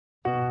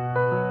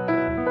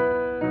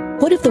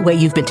What if the way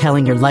you've been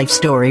telling your life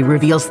story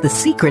reveals the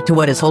secret to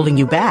what is holding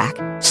you back?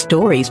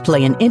 Stories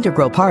play an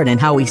integral part in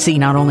how we see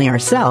not only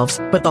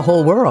ourselves, but the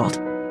whole world.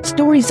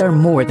 Stories are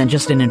more than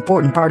just an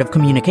important part of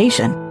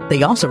communication.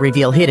 They also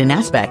reveal hidden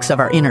aspects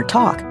of our inner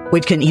talk,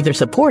 which can either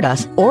support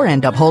us or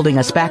end up holding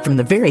us back from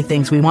the very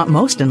things we want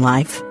most in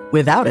life,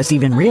 without us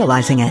even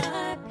realizing it.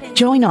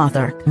 Join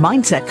author,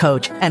 mindset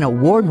coach, and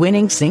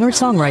award-winning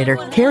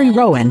singer-songwriter Carrie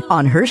Rowan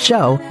on her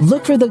show,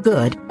 Look for the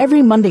Good,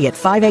 every Monday at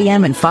 5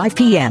 a.m. and 5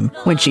 p.m.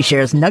 when she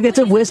shares nuggets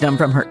of wisdom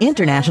from her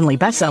internationally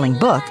best-selling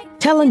book,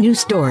 Tell a New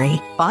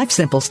Story, 5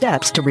 Simple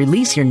Steps to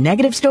Release Your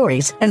Negative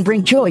Stories and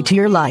Bring Joy to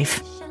Your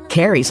Life.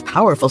 Carrie's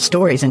powerful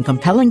stories and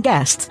compelling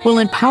guests will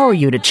empower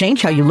you to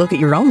change how you look at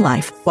your own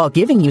life while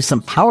giving you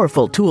some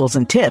powerful tools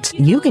and tips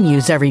you can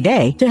use every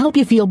day to help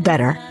you feel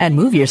better and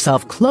move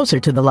yourself closer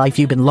to the life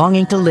you've been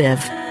longing to live.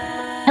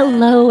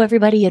 Hello,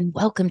 everybody, and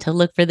welcome to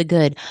Look for the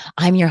Good.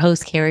 I'm your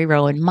host, Carrie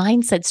Rowan,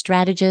 mindset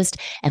strategist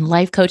and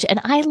life coach,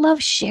 and I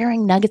love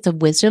sharing nuggets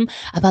of wisdom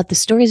about the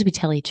stories we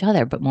tell each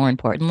other, but more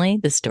importantly,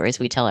 the stories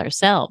we tell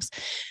ourselves.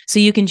 So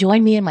you can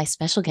join me and my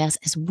special guest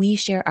as we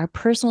share our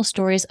personal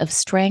stories of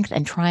strength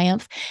and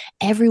triumph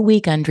every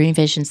week on Dream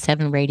Vision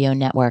 7 Radio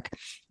Network.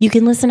 You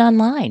can listen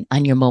online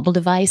on your mobile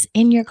device,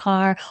 in your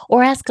car,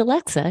 or ask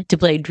Alexa to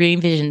play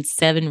Dream Vision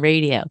 7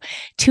 Radio.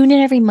 Tune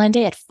in every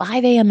Monday at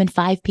 5 a.m. and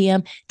 5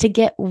 p.m. to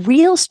get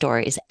real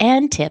stories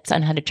and tips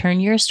on how to turn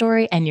your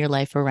story and your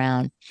life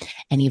around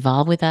and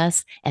evolve with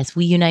us as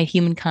we unite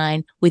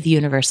humankind with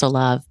universal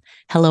love.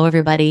 Hello,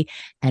 everybody,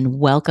 and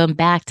welcome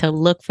back to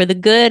Look for the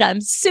Good.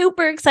 I'm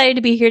super excited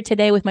to be here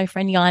today with my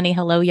friend Yonni.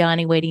 Hello,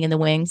 Yonni, waiting in the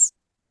wings.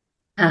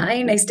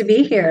 Hi, nice to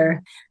be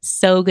here.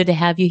 So good to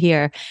have you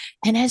here.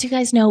 And as you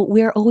guys know,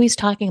 we're always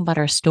talking about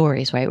our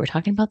stories, right? We're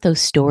talking about those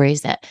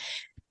stories that,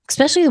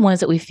 especially the ones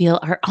that we feel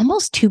are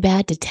almost too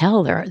bad to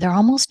tell. They're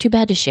almost too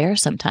bad to share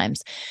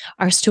sometimes.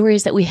 Our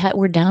stories that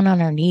we're down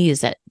on our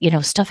knees, that,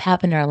 stuff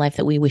happened in our life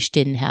that we wish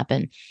didn't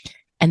happen.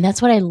 And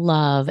that's what I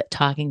love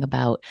talking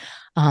about.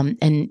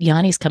 And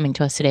Yonni's coming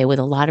to us today with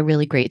a lot of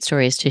really great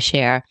stories to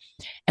share.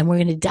 And we're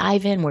going to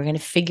dive in. We're going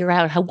to figure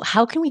out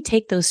how can we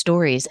take those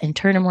stories and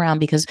turn them around?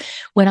 Because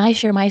when I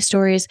share my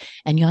stories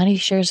and Yonni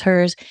shares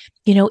hers,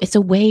 it's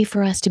a way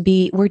for us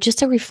to we're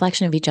just a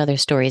reflection of each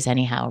other's stories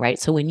anyhow, right?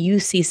 So when you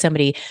see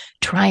somebody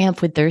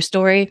triumph with their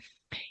story,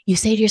 you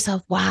say to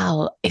yourself,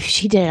 wow, if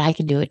she did it, I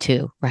can do it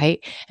too,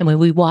 right? And when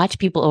we watch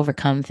people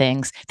overcome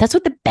things, that's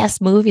what the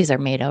best movies are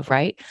made of,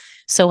 right?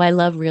 So I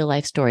love real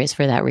life stories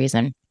for that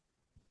reason.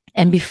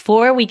 And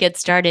before we get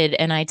started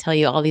and I tell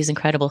you all these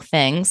incredible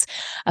things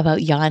about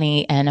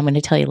Yonni, and I'm going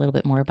to tell you a little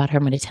bit more about her,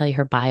 I'm going to tell you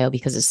her bio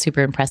because it's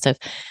super impressive.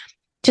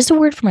 Just a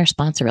word from our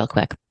sponsor real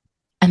quick.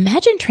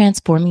 Imagine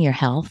transforming your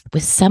health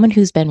with someone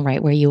who's been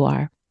right where you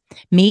are.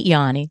 Meet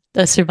Yonni,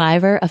 a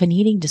survivor of an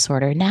eating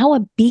disorder, now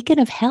a beacon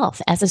of health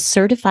as a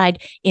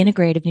certified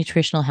integrative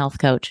nutritional health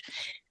coach.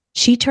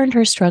 She turned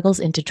her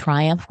struggles into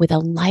triumph with a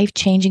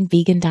life-changing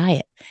vegan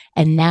diet,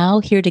 and now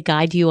here to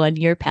guide you on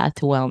your path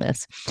to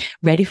wellness.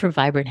 Ready for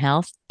vibrant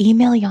health?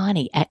 Email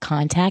Yonni at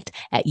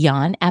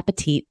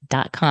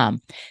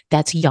contact@yonappetit.com.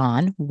 That's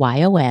Yon,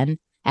 Y-O-N,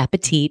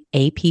 appetit,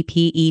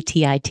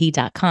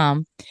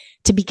 APPETIT.com.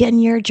 To begin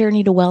your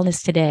journey to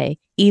wellness today,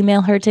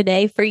 email her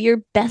today for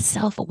your best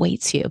self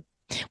awaits you.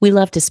 We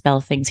love to spell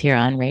things here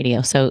on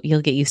radio, so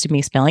you'll get used to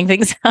me spelling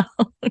things out.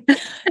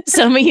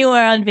 Some of you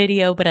are on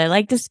video, but I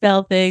like to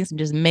spell things and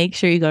just make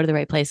sure you go to the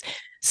right place.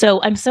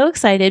 So I'm so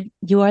excited.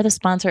 You are the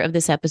sponsor of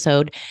this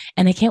episode,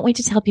 and I can't wait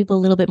to tell people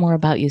a little bit more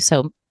about you.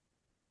 So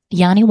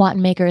Yonni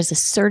Wattenmaker is a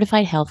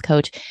certified health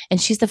coach, and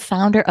she's the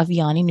founder of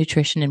Yonni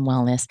Nutrition and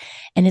Wellness,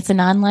 and it's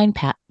an online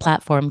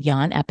platform,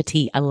 Yon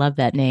Appetit. I love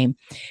that name.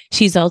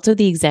 She's also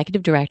the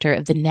executive director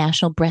of the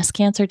National Breast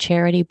Cancer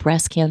Charity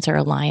Breast Cancer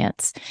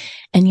Alliance,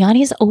 and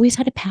Yonni has always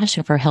had a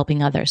passion for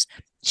helping others.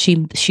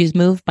 She's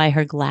moved by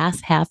her glass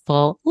half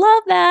full,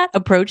 love that,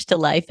 approach to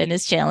life and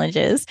its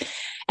challenges.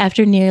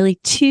 After nearly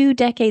 2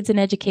 decades in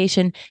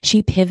education,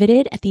 she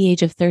pivoted at the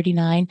age of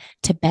 39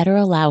 to better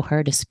allow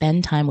her to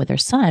spend time with her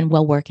son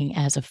while working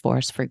as a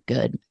force for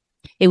good.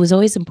 It was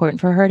always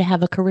important for her to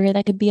have a career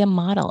that could be a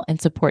model and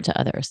support to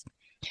others.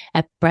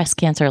 At Breast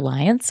Cancer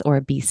Alliance,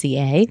 or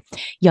BCA,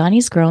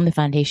 Yonni's grown the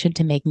foundation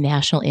to make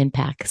national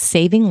impact,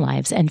 saving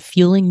lives and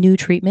fueling new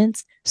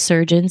treatments,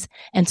 surgeons,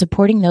 and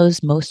supporting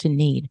those most in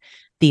need,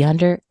 the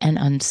under and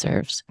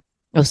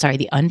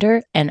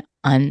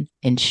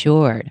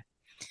uninsured.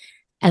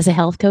 As a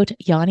health coach,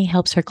 Yonni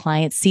helps her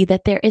clients see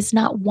that there is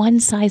not one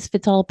size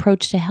fits all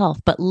approach to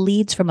health, but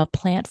leads from a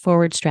plant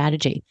forward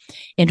strategy.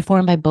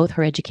 Informed by both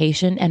her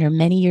education and her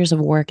many years of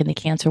work in the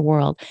cancer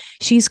world,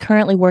 she's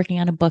currently working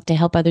on a book to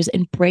help others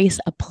embrace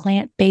a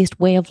plant-based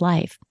way of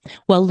life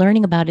while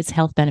learning about its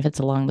health benefits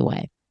along the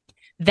way.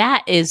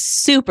 That is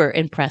super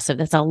impressive.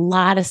 That's a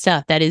lot of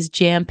stuff. That is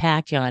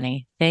jam-packed,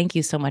 Yonni. Thank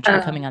you so much for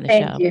coming on the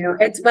show. Thank you.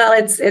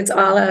 It's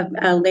all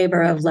a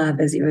labor of love,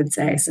 as you would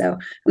say. So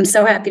I'm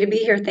so happy to be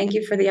here. Thank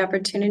you for the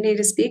opportunity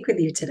to speak with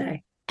you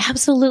today.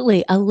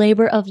 Absolutely. A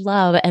labor of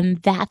love. And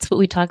that's what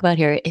we talk about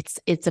here.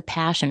 It's a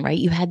passion, right?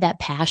 You had that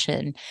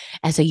passion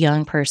as a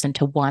young person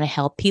to want to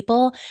help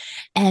people.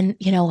 And,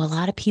 a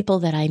lot of people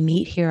that I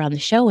meet here on the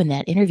show in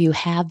that interview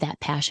have that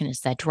passion.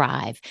 It's that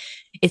drive.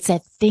 It's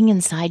that thing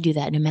inside you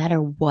that no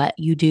matter what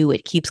you do,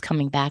 it keeps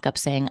coming back up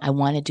saying, I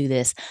want to do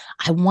this.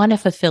 I want to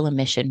fulfill a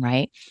mission,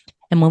 right?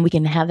 And when we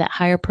can have that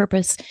higher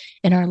purpose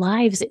in our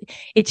lives,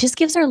 it just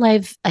gives our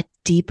life a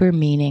deeper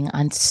meaning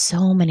on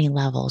so many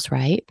levels,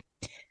 right?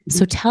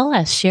 So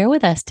share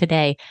with us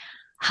today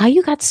how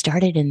you got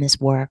started in this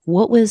work.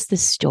 What was the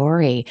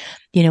story?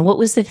 What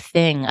was the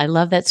thing? I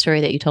love that story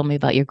that you told me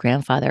about your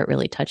grandfather. It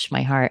really touched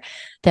my heart.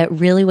 That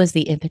really was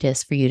the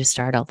impetus for you to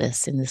start all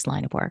this in this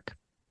line of work.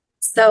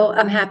 So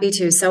I'm happy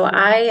to. So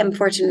I am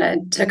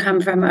fortunate to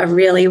come from a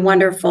really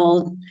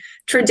wonderful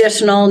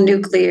traditional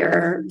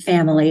nuclear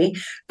family.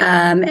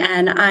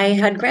 And I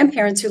had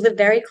grandparents who lived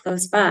very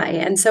close by.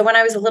 And so when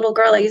I was a little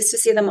girl, I used to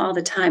see them all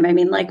the time. I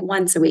mean, like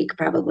once a week,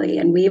 probably.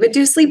 And we would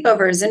do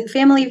sleepovers and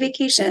family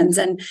vacations.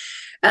 And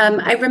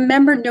I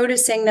remember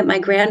noticing that my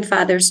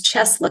grandfather's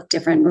chest looked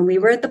different when we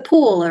were at the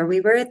pool or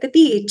we were at the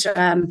beach.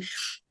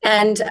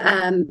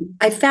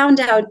 I found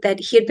out that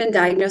he had been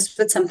diagnosed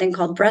with something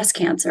called breast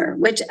cancer,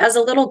 which as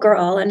a little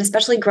girl, and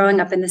especially growing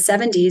up in the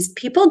 70s,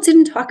 people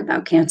didn't talk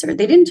about cancer.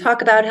 They didn't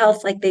talk about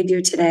health like they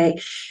do today.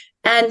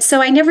 And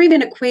so I never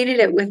even equated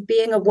it with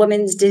being a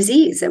woman's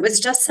disease. It was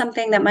just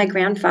something that my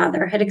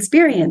grandfather had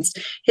experienced.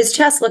 His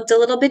chest looked a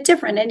little bit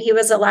different and he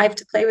was alive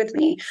to play with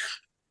me.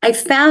 I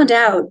found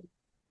out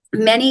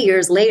many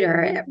years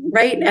later,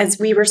 right as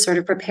we were sort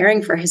of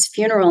preparing for his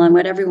funeral and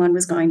what everyone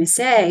was going to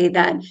say,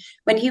 that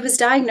when he was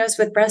diagnosed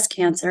with breast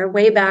cancer,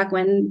 way back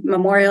when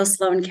Memorial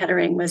Sloan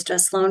Kettering was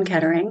just Sloan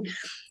Kettering,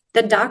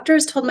 the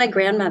doctors told my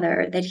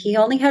grandmother that he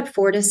only had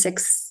 4 to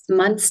 6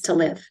 months to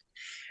live.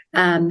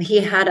 He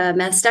had a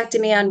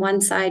mastectomy on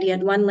one side, he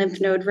had one lymph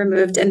node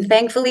removed, and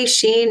thankfully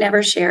she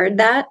never shared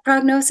that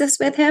prognosis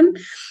with him.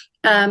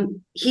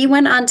 He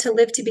went on to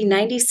live to be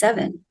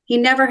 97. He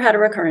never had a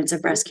recurrence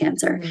of breast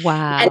cancer.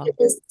 Wow. And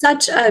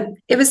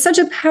it was such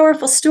a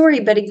powerful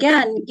story. But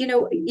again,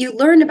 you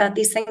learn about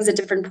these things at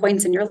different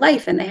points in your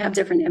life and they have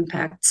different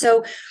impacts.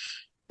 So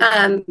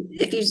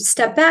if you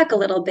step back a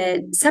little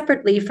bit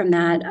separately from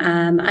that,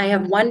 I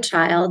have one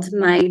child.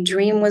 My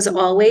dream was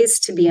always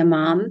to be a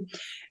mom.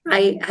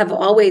 I have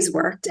always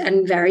worked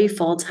and very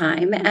full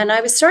time. And I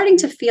was starting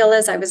to feel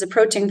as I was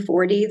approaching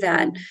 40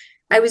 that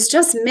I was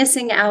just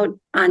missing out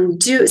on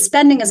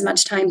spending as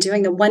much time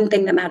doing the one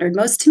thing that mattered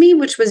most to me,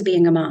 which was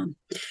being a mom.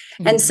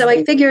 Mm-hmm. And so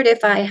I figured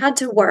if I had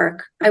to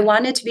work, I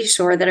wanted to be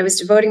sure that I was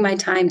devoting my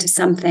time to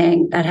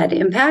something that had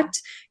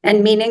impact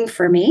and meaning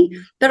for me,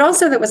 but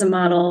also that was a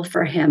model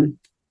for him.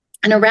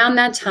 And around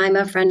that time,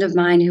 a friend of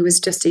mine who was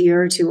just a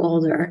year or two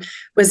older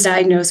was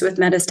diagnosed with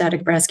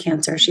metastatic breast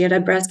cancer. She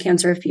had breast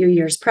cancer a few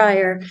years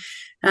prior.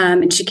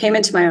 And she came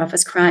into my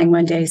office crying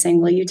one day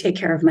saying, will you take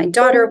care of my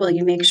daughter? Will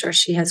you make sure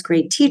she has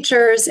great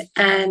teachers?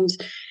 And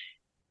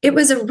it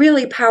was a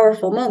really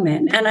powerful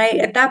moment. And I,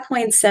 at that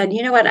point, said,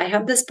 you know what? I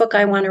have this book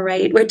I want to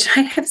write, which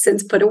I have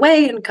since put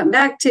away and come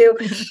back to.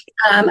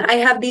 I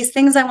have these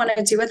things I want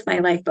to do with my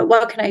life, but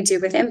what can I do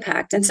with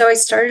impact? And so I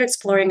started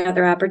exploring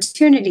other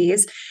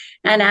opportunities.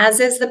 And as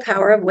is the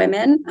power of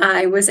women,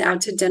 I was out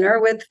to dinner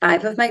with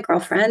 5 of my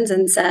girlfriends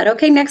and said,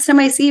 okay, next time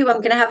I see you, I'm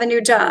going to have a new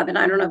job. And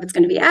I don't know if it's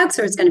going to be X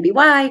or it's going to be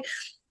Y.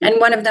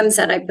 And one of them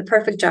said, I have the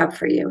perfect job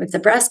for you. It's a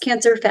breast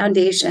cancer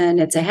foundation.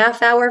 It's a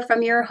half hour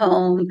from your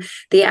home.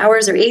 The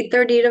hours are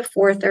 8:30 to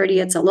 4:30.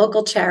 It's a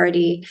local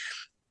charity.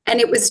 And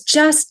it was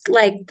just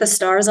like the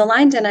stars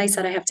aligned. And I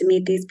said, I have to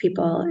meet these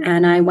people.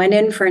 And I went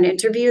in for an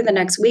interview the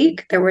next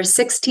week. There were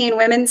 16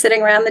 women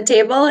sitting around the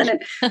table.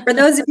 And for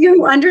those of you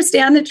who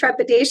understand the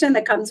trepidation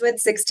that comes with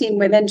 16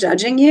 women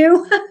judging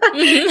you,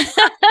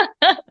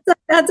 so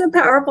that's a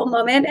powerful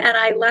moment. And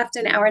I left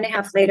an hour and a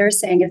half later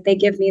saying, if they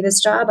give me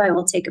this job, I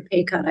will take a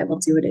pay cut. I will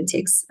do what it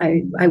takes.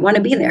 I want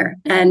to be there.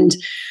 And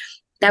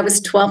that was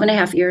 12 and a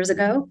half years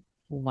ago.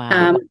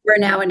 Wow. We're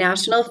now a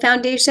national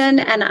foundation,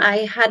 and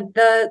I had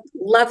the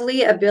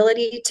lovely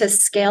ability to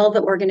scale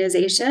the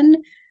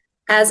organization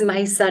as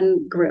my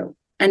son grew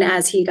and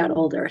as he got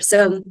older.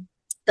 So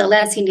the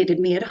less he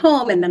needed me at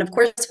home. And then, of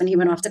course, when he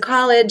went off to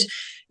college,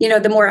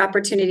 the more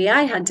opportunity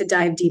I had to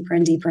dive deeper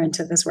and deeper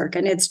into this work.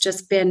 And it's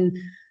just been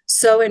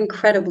so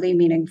incredibly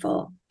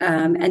meaningful.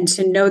 And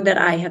to know that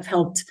I have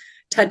helped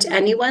touch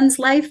anyone's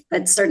life,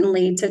 but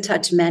certainly to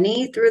touch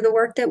many through the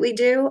work that we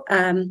do.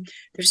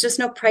 There's just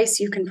no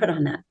price you can put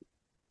on that.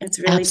 It's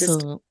really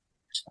Absolutely.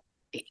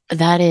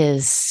 That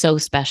is so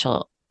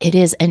special. It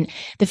is. And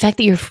the fact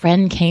that your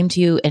friend came to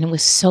you and it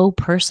was so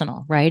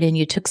personal, right? And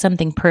you took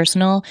something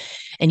personal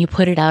and you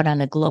put it out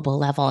on a global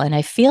level. And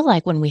I feel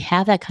like when we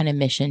have that kind of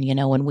mission,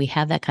 when we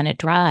have that kind of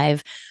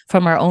drive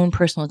from our own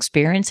personal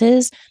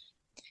experiences,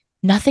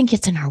 nothing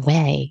gets in our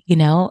way.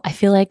 I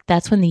feel like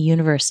that's when the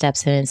universe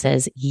steps in and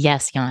says,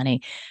 yes,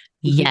 Yonni,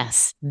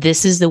 yes,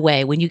 this is the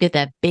way. When you get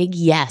that big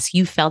yes,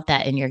 you felt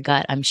that in your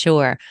gut, I'm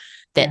sure,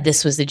 that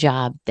this was the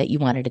job that you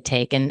wanted to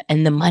take, and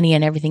the money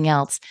and everything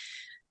else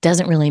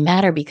doesn't really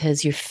matter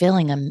because you're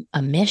filling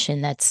a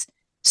mission that's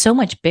so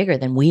much bigger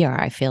than we are.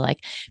 I feel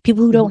like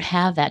people who don't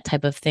have that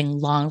type of thing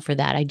long for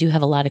that. I do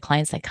have a lot of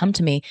clients that come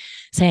to me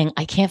saying,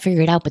 I can't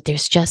figure it out, but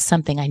there's just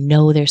something, I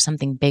know there's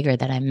something bigger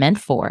that I'm meant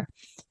for.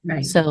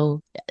 Right.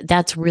 So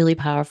that's really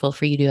powerful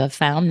for you to have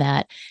found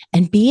that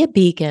and be a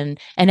beacon.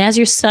 And as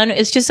your son,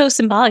 it's just so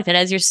symbolic that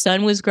as your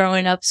son was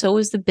growing up, so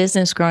was the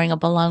business growing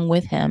up along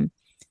with him.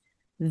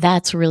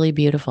 That's really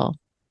beautiful.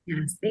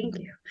 Yes, thank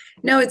you.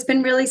 No, it's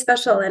been really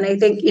special. And I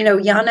think,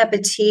 Jan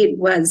Appetit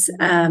was,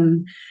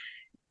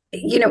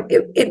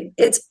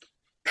 it's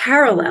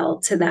parallel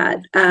to that.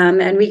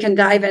 And we can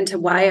dive into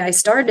why I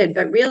started,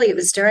 but really it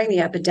was during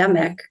the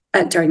pandemic.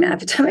 I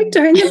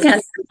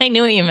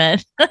knew what you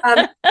meant.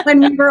 When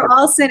we were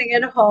all sitting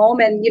at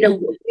home and,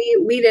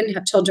 we didn't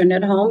have children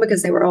at home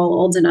because they were all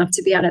old enough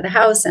to be out of the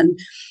house, and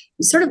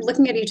sort of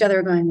looking at each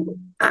other going,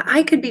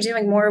 I could be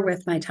doing more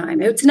with my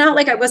time. It's not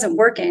like I wasn't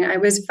working.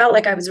 Felt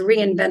like I was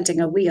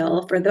reinventing a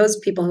wheel. For those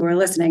people who are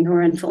listening, who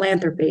are in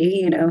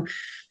philanthropy,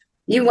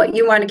 you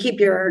want to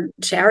keep your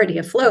charity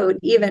afloat,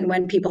 even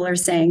when people are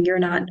saying you're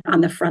not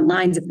on the front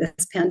lines of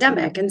this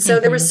pandemic. And so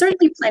there was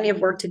certainly plenty of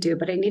work to do,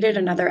 but I needed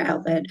another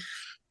outlet.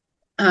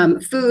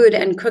 Food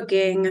and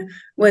cooking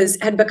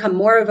had become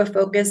more of a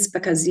focus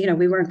because,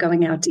 we weren't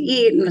going out to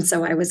eat. And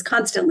so I was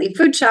constantly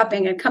food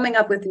shopping and coming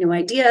up with new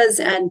ideas.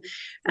 And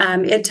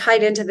it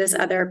tied into this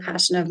other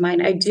passion of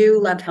mine. I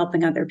do love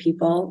helping other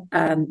people.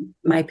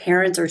 My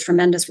parents are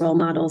tremendous role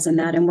models in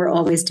that, and we're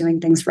always doing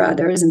things for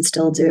others and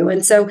still do.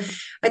 And so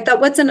I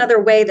thought, what's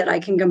another way that I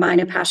can combine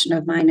a passion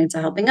of mine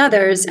into helping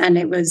others? And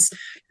it was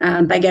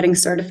by getting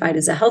certified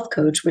as a health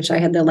coach, which I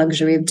had the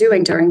luxury of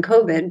doing during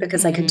COVID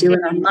because I could do it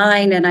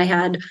online, and I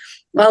had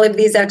all of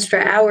these extra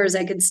hours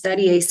I could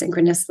study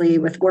asynchronously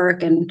with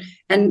work and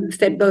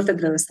fit both of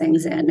those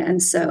things in.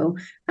 And so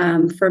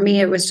for me,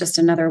 it was just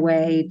another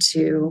way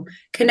to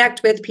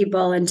connect with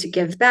people and to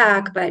give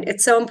back. But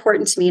it's so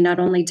important to me not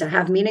only to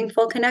have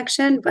meaningful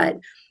connection, but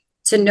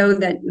to know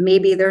that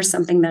maybe there's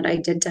something that I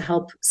did to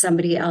help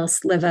somebody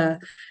else live a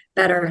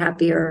better,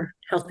 happier,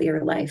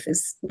 healthier life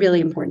is really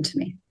important to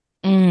me.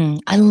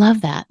 I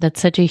love that. That's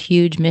such a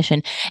huge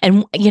mission.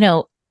 And,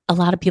 a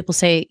lot of people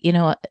say,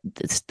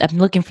 I'm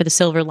looking for the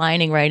silver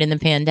lining, right, in the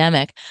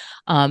pandemic.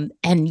 And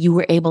you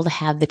were able to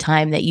have the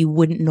time that you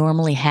wouldn't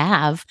normally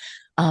have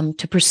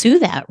to pursue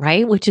that,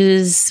 right? Which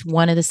is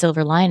one of the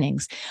silver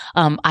linings.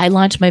 I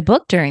launched my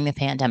book during the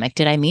pandemic.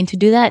 Did I mean to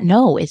do that?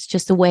 No, it's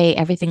just the way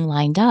everything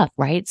lined up,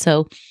 right?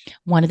 So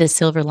one of the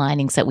silver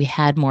linings that we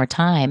had more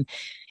time.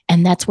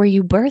 And that's where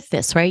you birth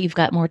this, right? You've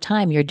got more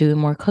time. You're doing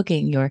more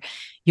cooking.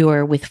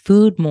 You're with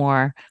food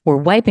more. We're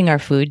wiping our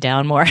food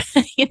down more.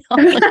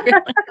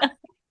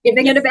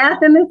 Giving it a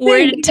bath in the sink.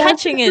 We're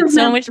touching it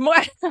so much more.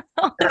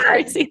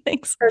 Crazy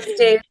things. First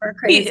days were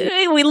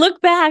crazy. We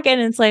look back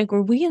and it's like,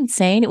 were we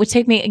insane? It would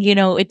take me,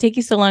 it'd take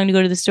you so long to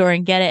go to the store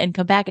and get it and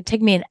come back. It'd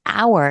take me an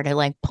hour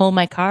to pull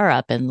my car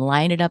up and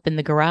line it up in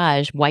the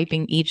garage,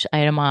 wiping each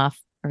item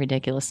off.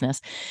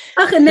 Ridiculousness.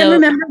 And then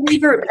remember, we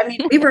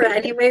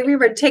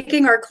were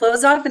taking our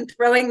clothes off and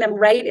throwing them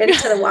right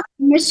into the washing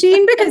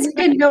machine because you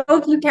didn't know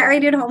if you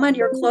carried it home on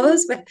your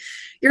clothes with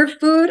your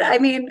food.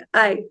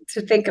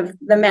 To think of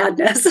the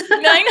madness.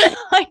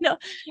 I know.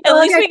 At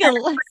least we can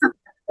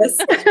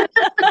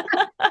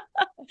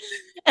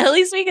at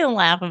least we can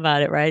laugh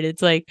about it, right?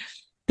 It's like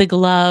the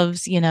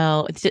gloves,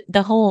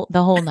 the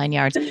whole 9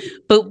 yards.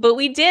 But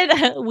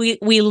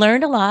we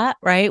learned a lot,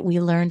 right? We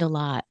learned a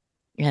lot,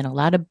 and a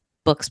lot of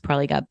books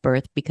probably got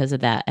birthed because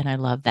of that. And I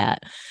love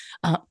that.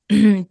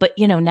 But,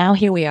 now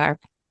here we are,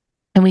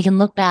 and we can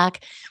look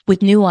back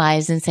with new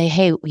eyes and say,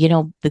 hey,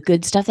 the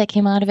good stuff that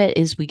came out of it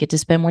is we get to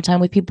spend more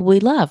time with people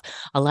we love.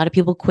 A lot of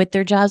people quit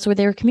their jobs where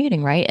they were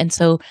commuting, right? And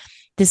so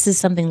this is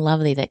something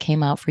lovely that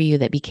came out for you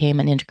that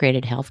became an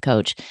integrated health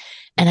coach.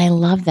 And I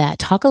love that.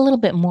 Talk a little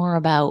bit more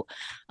about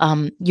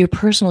your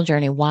personal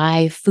journey,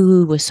 why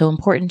food was so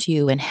important to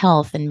you, and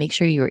health, and make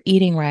sure you were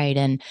eating right.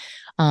 And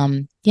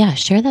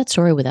share that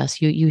story with us.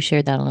 You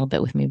shared that a little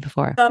bit with me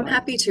before. I'm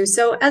happy to.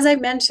 So as I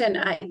mentioned,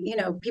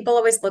 people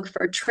always look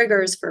for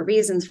triggers, for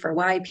reasons for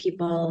why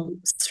people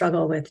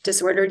struggle with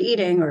disordered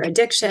eating or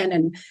addiction.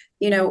 And,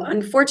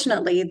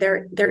 unfortunately,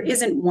 there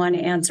isn't one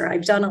answer.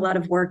 I've done a lot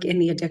of work in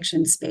the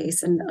addiction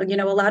space, and,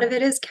 a lot of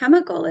it is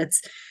chemical.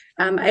 It's,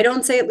 I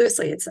don't say it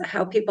loosely, it's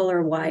how people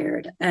are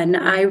wired. And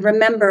I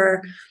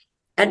remember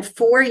at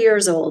 4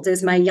 years old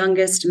is my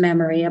youngest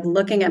memory of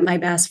looking at my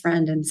best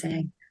friend and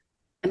saying,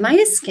 am I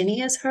as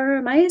skinny as her?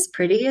 Am I as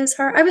pretty as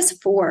her? I was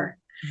 4.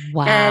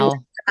 Wow.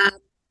 And,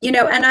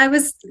 and I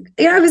was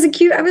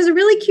a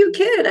really cute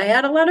kid. I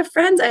had a lot of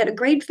friends. I had a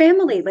great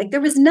family.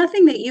 There was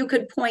nothing that you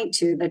could point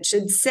to that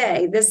should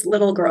say this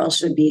little girl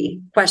should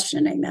be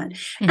questioning that.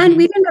 Mm-hmm. And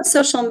we didn't have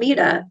social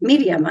media,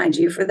 mind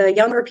you, for the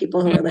younger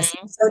people who are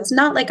listening. So it's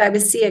not like I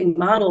was seeing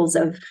models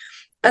of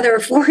other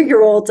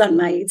 4-year-olds on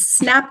my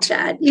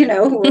Snapchat,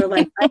 who were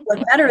like, I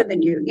look better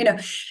than you,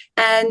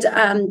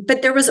 and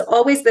but there was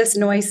always this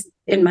noise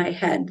in my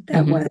head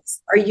that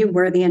was, are you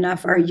worthy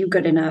enough? Are you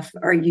good enough?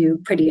 Are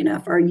you pretty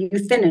enough? Are you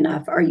thin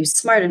enough? Are you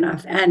smart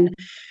enough? And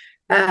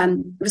it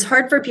was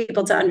hard for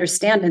people to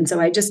understand. And so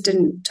I just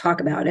didn't talk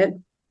about it.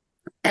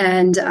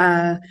 And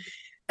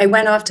I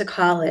went off to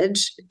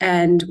college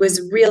and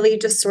was really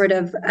just sort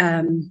of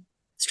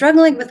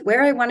struggling with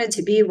where I wanted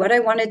to be, what I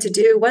wanted to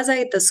do. Was I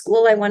at the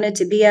school I wanted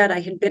to be at?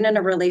 I had been in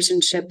a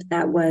relationship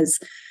that was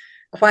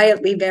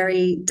quietly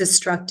very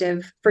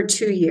destructive for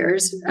 2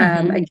 years.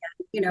 Again,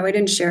 I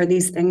didn't share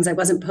these things. I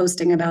wasn't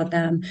posting about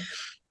them.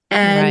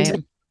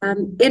 And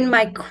in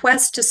my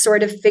quest to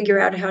sort of figure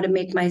out how to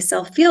make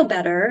myself feel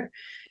better,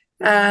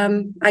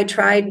 I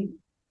tried,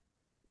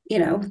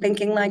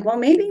 thinking like, well,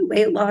 maybe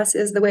weight loss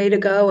is the way to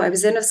go. I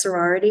was in a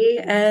sorority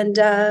and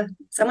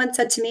someone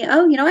said to me,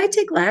 oh, I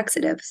take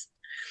laxatives.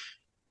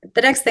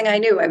 The next thing I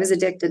knew, I was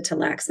addicted to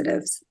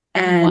laxatives.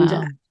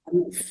 And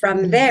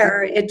from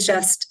there, it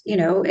just,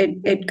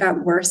 it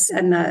got worse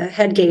and the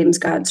head games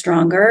got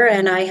stronger.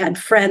 And I had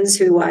friends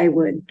who I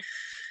would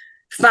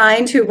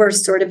find who were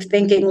sort of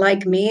thinking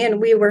like me, and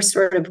we were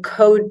sort of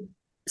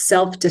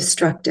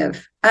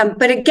self-destructive.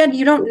 But again,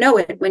 you don't know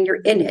it when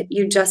you're in it.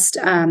 You just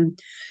are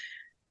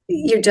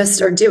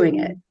doing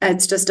it.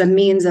 It's just a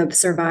means of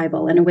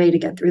survival and a way to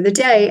get through the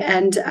day.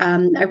 And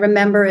I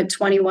remember at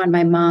 21,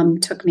 my mom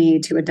took me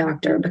to a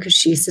doctor because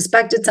she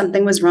suspected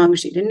something was wrong.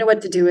 She didn't know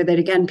what to do with it.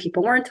 Again,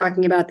 people weren't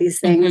talking about these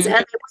things, and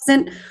it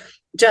wasn't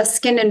just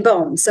skin and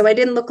bones. So I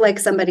didn't look like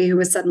somebody who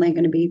was suddenly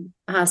going to be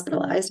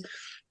hospitalized.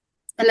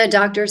 And the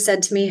doctor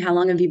said to me, how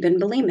long have you been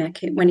bulimic,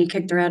 when he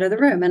kicked her out of the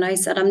room? And I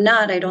said, I'm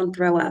not, I don't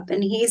throw up.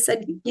 And he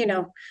said, you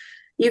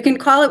can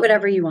call it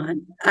whatever you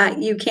want.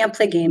 You can't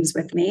play games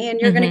with me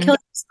and you're going to kill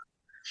yourself.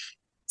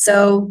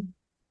 So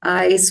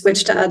I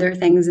switched to other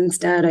things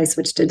instead. I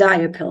switched to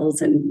diet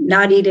pills and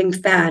not eating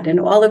fat and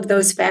all of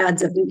those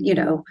fads of,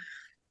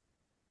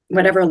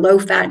 whatever low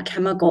fat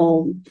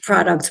chemical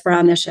products were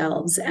on the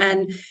shelves.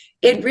 And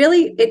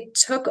it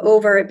took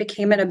over, it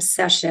became an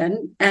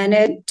obsession, and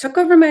it took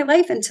over my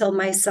life until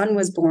my son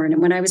was born.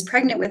 And when I was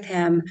pregnant with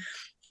him,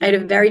 I had a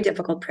very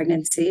difficult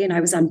pregnancy and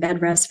I was on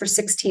bed rest for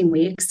 16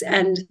 weeks.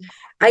 And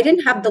I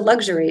didn't have the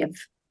luxury of,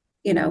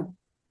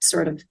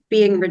 sort of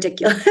being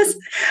ridiculous,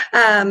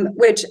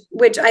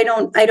 which I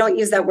don't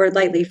use that word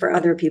lightly for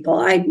other people.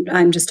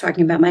 I'm just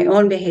talking about my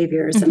own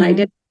behaviors. And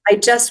I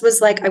just was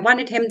like, I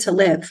wanted him to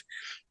live,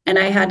 and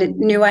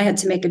knew I had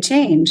to make a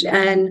change.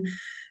 And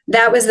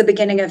that was the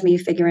beginning of me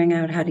figuring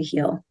out how to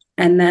heal.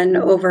 And then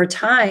over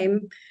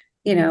time,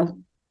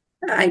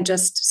 I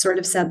just sort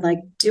of said, like,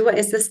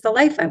 is this the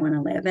life I want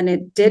to live? And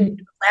it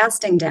did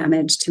lasting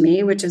damage to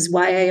me, which is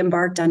why I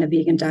embarked on a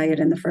vegan diet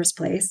in the first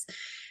place.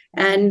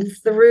 And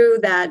through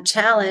that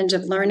challenge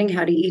of learning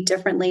how to eat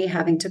differently,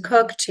 having to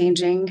cook,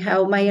 changing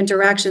how my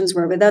interactions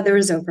were with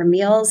others over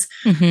meals,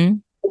 I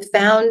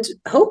found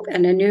hope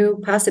and a new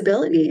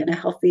possibility and a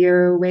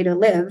healthier way to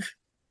live.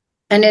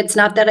 And it's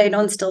not that I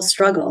don't still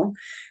struggle,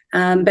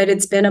 but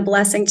it's been a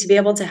blessing to be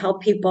able to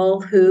help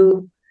people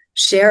who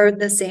share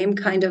the same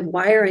kind of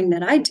wiring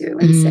that I do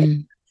and say,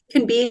 you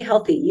can be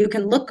healthy, you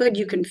can look good,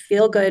 you can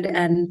feel good.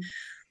 And,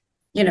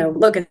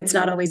 look, it's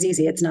not always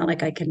easy. It's not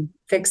like I can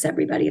fix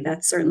everybody.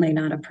 That's certainly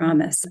not a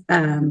promise,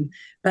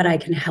 but I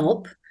can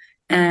help.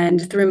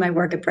 And through my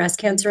work at Breast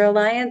Cancer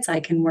Alliance, I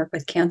can work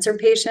with cancer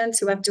patients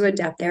who have to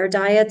adapt their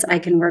diets. I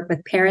can work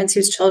with parents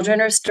whose children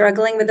are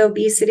struggling with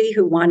obesity,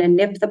 who want to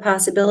nip the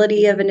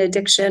possibility of an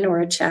addiction or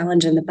a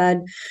challenge in the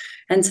bud.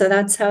 And so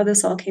that's how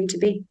this all came to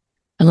be.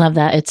 I love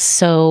that. It's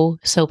so,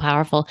 so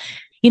powerful.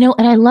 And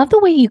I love the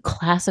way you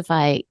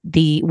classify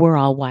we're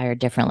all wired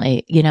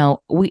differently.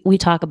 We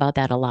talk about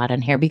that a lot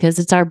in here because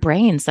it's our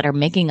brains that are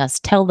making us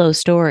tell those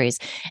stories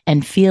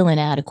and feel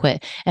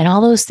inadequate. And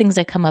all those things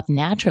that come up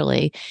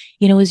naturally,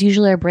 is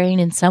usually our brain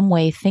in some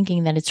way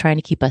thinking that it's trying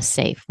to keep us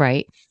safe,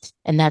 right?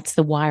 And that's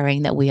the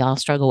wiring that we all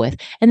struggle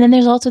with. And then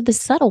there's also the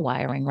subtle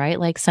wiring, right?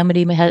 Like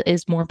somebody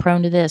is more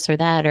prone to this or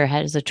that, or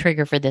has a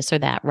trigger for this or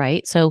that,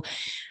 right? So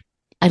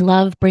I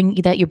love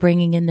that you're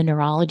bringing in the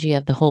neurology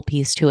of the whole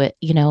piece to it,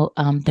 the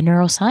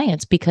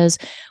neuroscience, because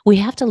we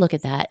have to look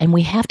at that and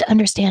we have to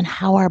understand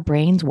how our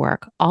brains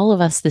work, all of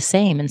us the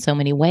same in so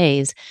many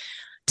ways,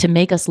 to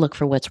make us look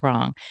for what's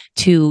wrong,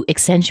 to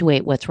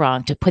accentuate what's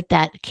wrong, to put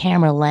that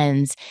camera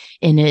lens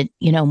in it,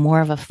 more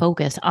of a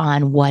focus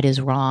on what is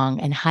wrong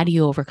and how do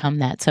you overcome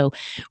that. So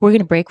we're going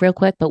to break real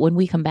quick, but when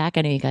we come back,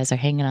 I know you guys are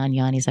hanging on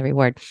Yonni's every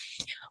word.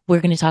 We're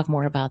going to talk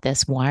more about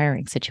this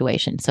wiring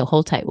situation. So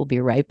hold tight. We'll be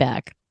right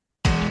back.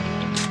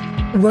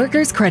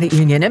 Workers Credit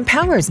Union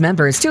empowers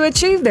members to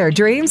achieve their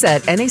dreams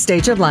at any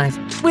stage of life.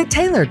 With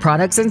tailored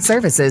products and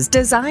services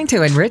designed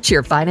to enrich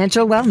your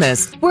financial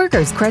wellness,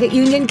 Workers Credit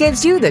Union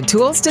gives you the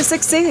tools to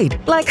succeed,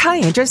 like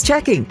high-interest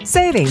checking,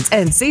 savings,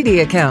 and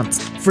CD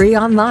accounts. Free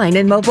online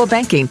and mobile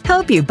banking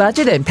help you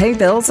budget and pay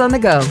bills on the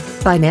go.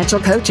 Financial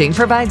coaching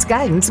provides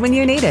guidance when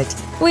you need it.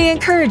 We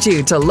encourage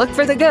you to look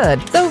for the good,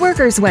 the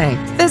Workers Way.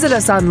 Visit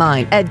us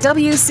online at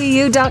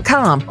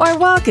WCU.com or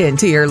walk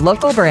into your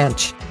local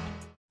branch.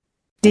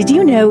 Did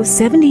you know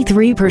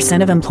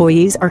 73% of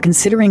employees are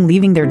considering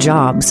leaving their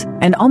jobs,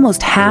 and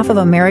almost half of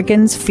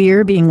Americans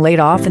fear being laid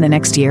off in the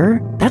next year?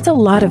 That's a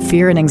lot of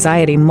fear and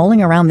anxiety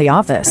mulling around the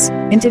office.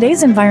 In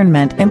today's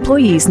environment,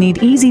 employees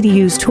need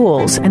easy-to-use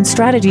tools and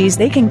strategies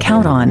they can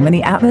count on when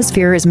the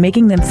atmosphere is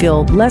making them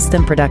feel less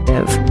than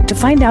productive. To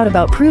find out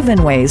about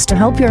proven ways to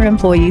help your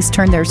employees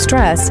turn their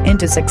stress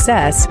into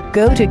success,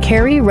 go to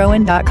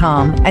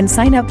carrierowan.com and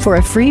sign up for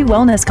a free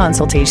wellness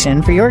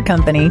consultation for your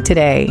company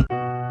today.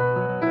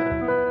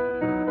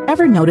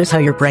 Ever notice how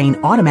your brain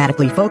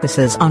automatically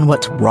focuses on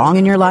what's wrong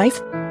in your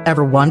life?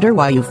 Ever wonder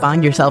why you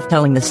find yourself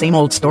telling the same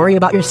old story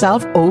about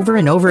yourself over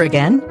and over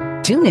again?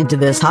 Tune into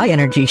this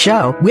high-energy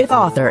show with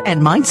author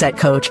and mindset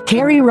coach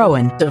Carrie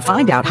Rowan to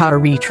find out how to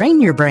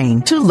retrain your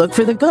brain to look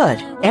for the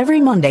good every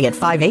Monday at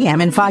 5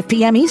 a.m. and 5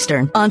 p.m.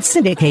 Eastern on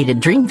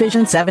syndicated Dream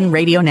Vision 7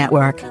 radio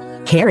network.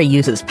 Carrie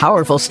uses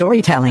powerful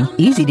storytelling,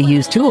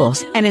 easy-to-use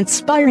tools, and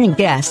inspiring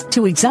guests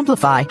to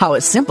exemplify how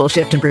a simple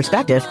shift in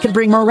perspective can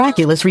bring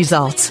miraculous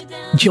results.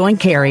 Join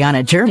Carrie on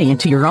a journey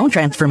into your own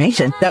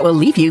transformation that will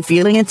leave you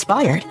feeling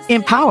inspired,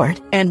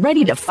 empowered, and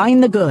ready to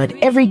find the good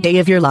every day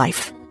of your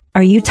life.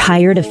 Are you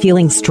tired of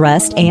feeling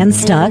stressed and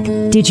stuck?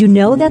 Did you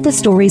know that the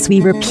stories we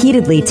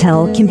repeatedly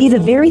tell can be the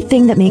very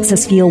thing that makes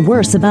us feel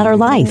worse about our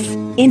life?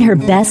 In her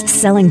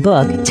best-selling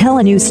book, Tell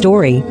a New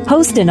Story,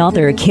 host and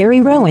author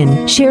Carrie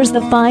Rowan shares the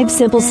 5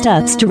 simple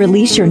steps to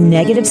release your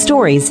negative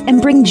stories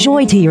and bring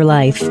joy to your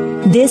life.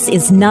 This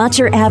is not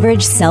your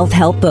average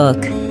self-help book.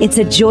 It's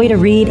a joy to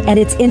read, and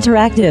it's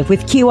interactive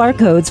with QR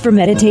codes for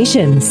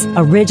meditations,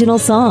 original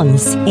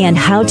songs, and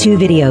how-to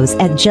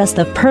videos at just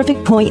the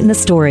perfect point in the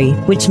story,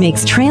 which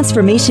makes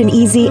transformation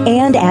easy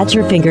and at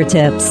your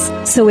fingertips.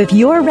 So if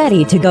you're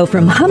ready to go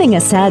from humming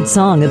a sad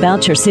song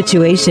about your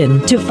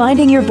situation to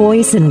finding your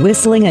voice and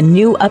whistling a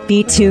new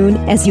upbeat tune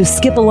as you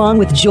skip along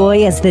with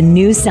joy as the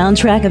new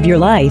soundtrack of your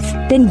life,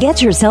 then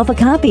get yourself a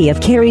copy of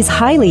Carrie's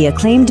highly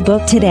acclaimed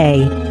book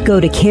today. Go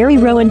to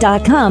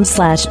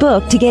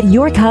carrierowan.com/book to get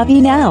your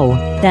copy now.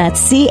 That's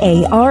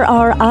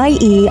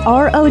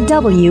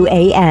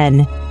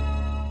CARRIEROWAN.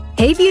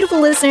 Hey, beautiful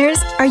listeners,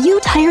 are you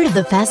tired of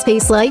the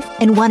fast-paced life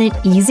and want an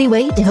easy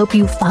way to help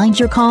you find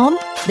your calm?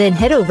 Then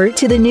head over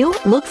to the new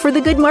Look for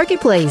the Good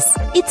Marketplace.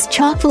 It's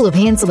chock full of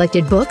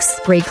hand-selected books,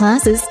 great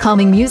classes,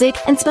 calming music,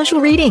 and special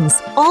readings.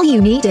 All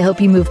you need to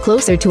help you move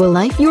closer to a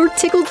life you're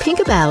tickled pink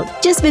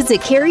about. Just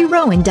visit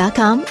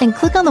carrierowan.com and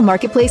click on the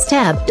Marketplace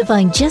tab to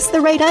find just the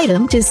right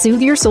item to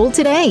soothe your soul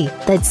today.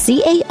 That's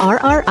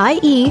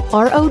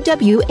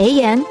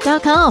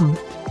CARRIEROWAN.com.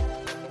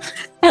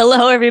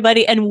 Hello,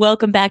 everybody, and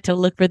welcome back to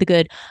Look for the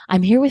Good.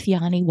 I'm here with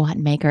Yonni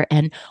Wattenmaker,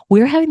 and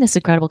we're having this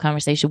incredible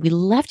conversation. We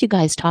left you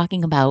guys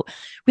talking about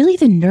really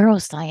the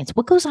neuroscience,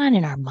 what goes on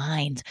in our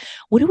minds,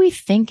 what are we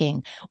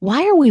thinking,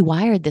 why are we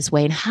wired this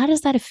way, and how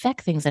does that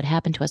affect things that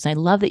happen to us? And I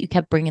love that you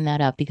kept bringing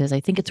that up because I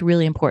think it's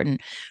really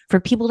important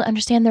for people to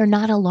understand they're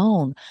not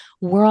alone.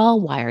 We're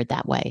all wired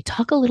that way.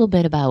 Talk a little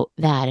bit about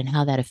that and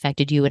how that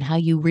affected you and how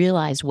you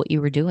realized what you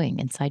were doing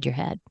inside your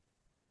head.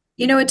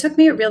 You know, it took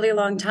me a really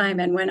long time.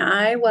 And when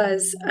I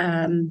was,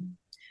 I think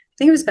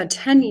it was about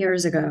 10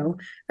 years ago,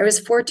 I was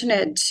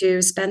fortunate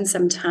to spend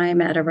some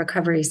time at a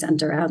recovery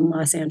center out in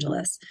Los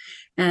Angeles.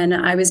 And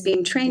I was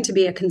being trained to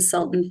be a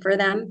consultant for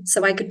them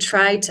so I could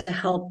try to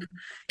help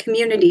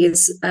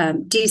communities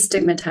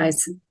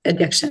destigmatize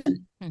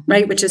addiction,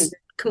 right? Which is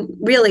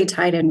really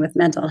tied in with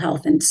mental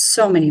health in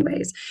so many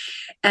ways.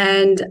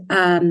 And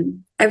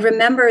I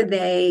remember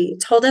they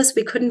told us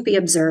we couldn't be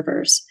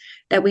observers,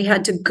 that we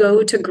had to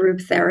go to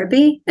group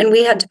therapy and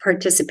we had to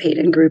participate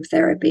in group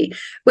therapy,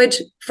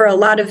 which for a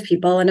lot of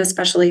people, and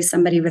especially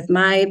somebody with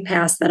my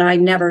past that I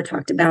never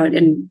talked about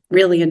and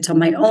really until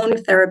my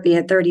own therapy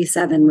at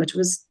 37, which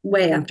was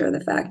way after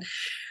the fact,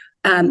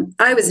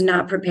 I was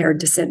not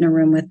prepared to sit in a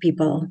room with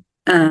people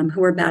who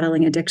were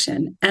battling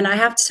addiction. And I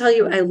have to tell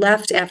you, I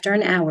left after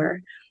an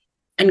hour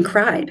and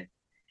cried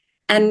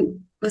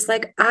and was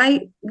like,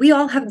 we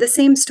all have the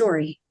same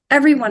story.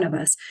 Every one of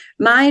us.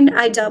 Mine,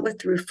 I dealt with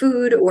through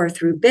food or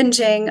through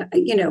binging,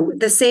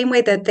 the same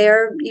way that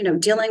they're,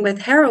 dealing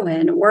with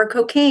heroin or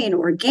cocaine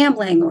or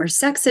gambling or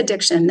sex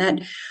addiction, that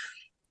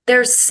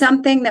there's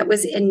something that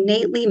was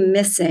innately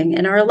missing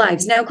in our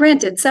lives. Now,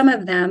 granted, some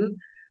of them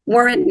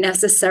weren't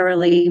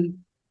necessarily,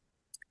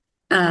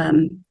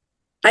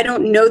 I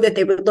don't know that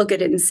they would look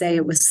at it and say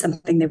it was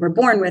something they were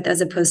born with,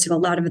 as opposed to a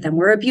lot of them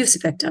were abuse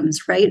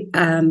victims, right?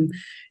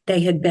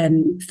 They had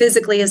been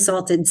physically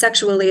assaulted,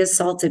 sexually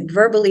assaulted,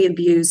 verbally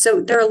abused. So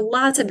there are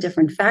lots of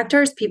different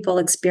factors. People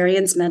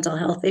experience mental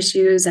health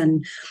issues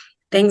and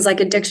things like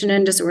addiction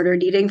and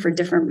disordered eating for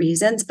different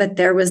reasons, but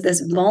there was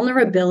this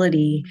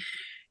vulnerability,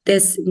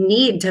 this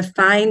need to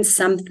find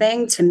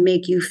something to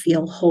make you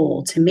feel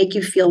whole, to make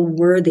you feel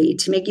worthy,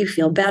 to make you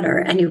feel better.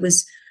 And it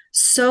was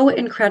so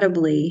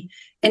incredibly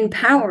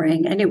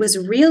empowering. And it was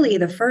really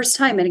the first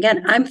time. And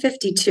again, I'm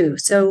 52.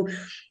 So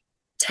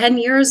 10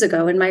 years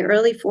ago in my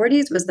early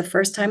 40s was the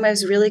first time I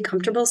was really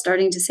comfortable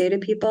starting to say to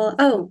people,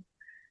 oh,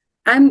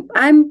 I'm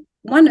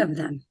one of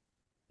them.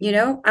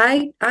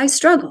 I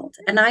struggled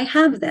and I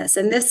have this,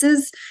 and this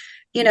is,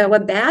 a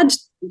badge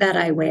that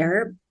I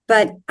wear,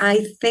 but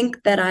I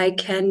think that I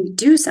can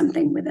do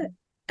something with it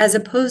as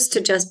opposed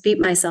to just beat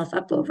myself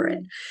up over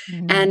it.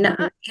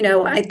 And,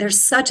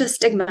 there's such a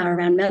stigma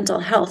around mental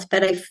health,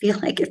 but I feel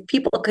like if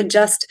people could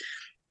just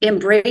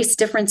embrace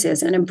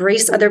differences and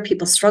embrace other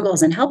people's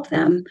struggles and help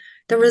them,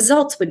 the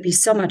results would be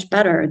so much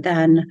better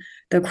than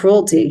the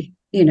cruelty,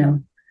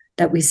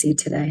 that we see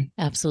today.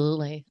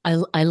 Absolutely.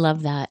 I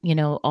love that,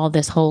 all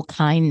this whole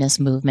kindness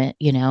movement,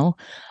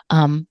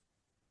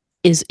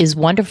 is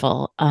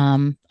wonderful.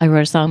 I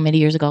wrote a song many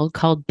years ago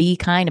called Be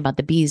Kind, about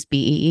the bees,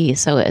 BEE.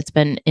 So it's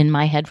been in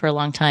my head for a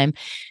long time,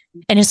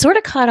 and it's sort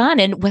of caught on.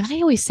 And what I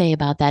always say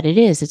about that,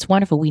 it's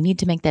wonderful. We need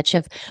to make that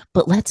shift,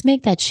 but let's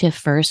make that shift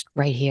first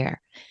right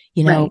here,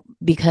 Right.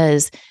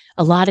 because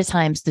a lot of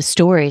times the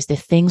stories, the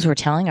things we're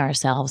telling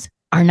ourselves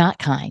are not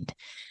kind.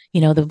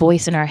 The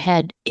voice in our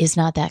head is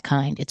not that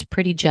kind. It's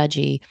pretty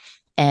judgy,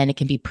 and it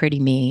can be pretty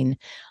mean.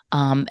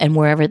 And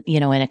wherever, and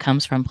it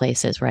comes from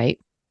places, right?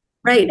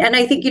 Right. And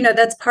I think,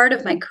 that's part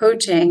of my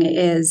coaching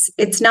is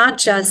it's not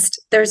just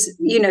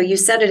you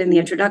said it in the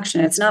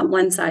introduction, it's not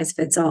one size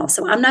fits all.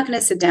 So I'm not going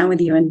to sit down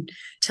with you and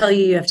tell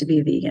you have to be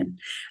a vegan.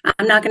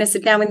 I'm not going to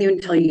sit down with you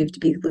and tell you have to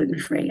be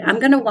gluten-free. I'm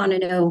going to want to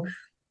know,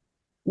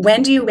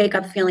 when do you wake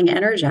up feeling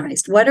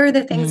energized? What are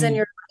the things in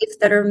your life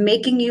that are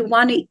making you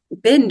want to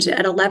binge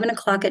at 11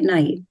 o'clock at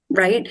night,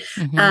 right?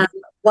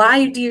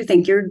 Why do you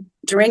think you're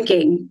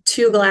drinking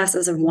 2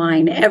 glasses of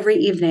wine every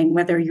evening,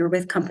 whether you're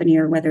with company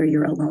or whether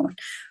you're alone?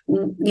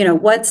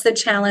 What's the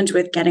challenge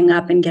with getting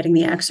up and getting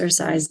the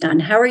exercise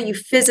done? How are you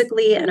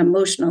physically and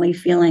emotionally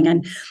feeling?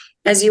 And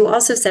as you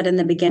also said in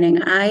the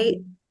beginning, I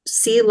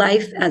see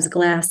life as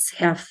glass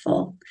half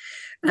full.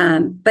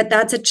 But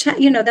that's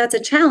that's a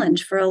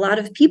challenge for a lot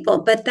of people.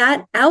 But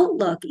that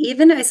outlook,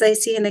 even as I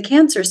see in the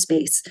cancer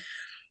space,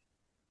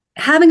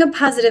 having a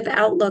positive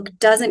outlook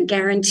doesn't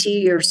guarantee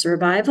your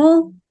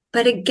survival,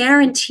 but it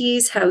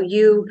guarantees how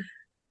you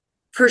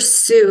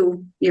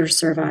pursue your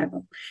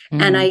survival.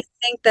 And I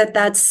think that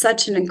that's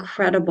such an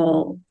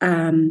incredible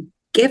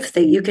gift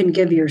that you can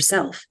give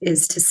yourself,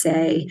 is to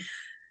say,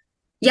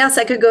 yes,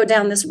 I could go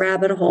down this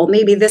rabbit hole.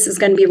 Maybe this is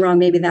going to be wrong.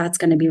 Maybe that's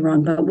going to be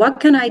wrong. But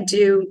what can I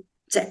do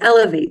to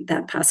elevate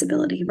that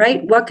possibility,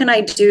 right? What can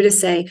I do to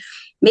say,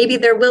 maybe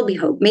there will be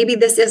hope. Maybe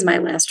this is my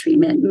last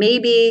treatment.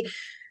 Maybe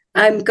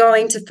I'm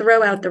going to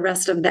throw out the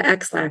rest of the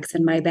X-Lax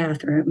in my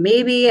bathroom.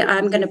 Maybe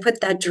I'm going to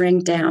put that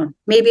drink down.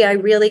 Maybe I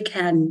really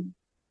can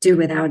do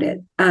without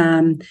it.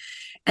 And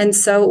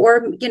so,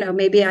 or,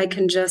 maybe I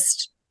can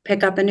just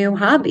pick up a new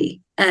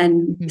hobby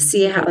and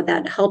see how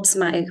that helps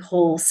my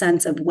whole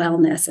sense of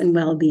wellness and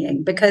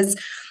well-being. Because,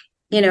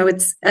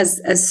 it's,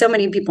 as so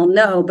many people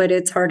know, but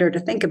it's harder to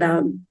think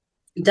about,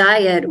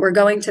 diet or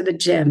going to the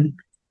gym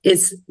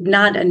is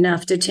not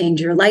enough to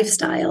change your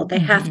lifestyle. They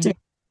have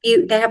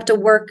to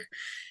work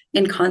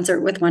in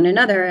concert with one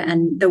another,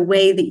 and the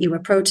way that you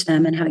approach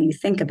them and how you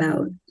think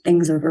about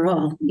things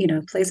overall,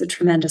 plays a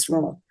tremendous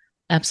role.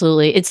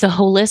 Absolutely. It's the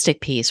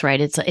holistic piece,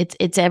 right?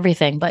 It's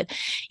everything. But,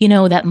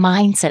 that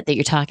mindset that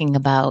you're talking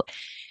about,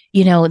 the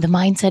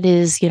mindset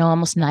is,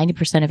 almost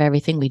 90% of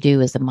everything we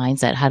do is the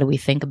mindset. How do we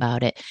think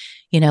about it?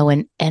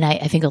 And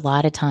I think a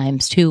lot of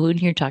times too, when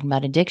you're talking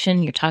about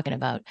addiction, you're talking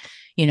about,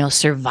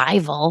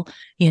 survival,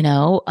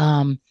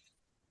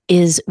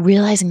 is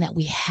realizing that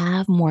we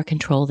have more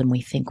control than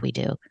we think we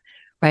do,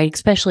 right?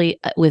 Especially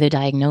with a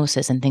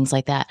diagnosis and things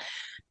like that.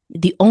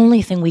 The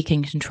only thing we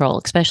can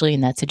control, especially in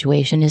that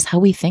situation, is how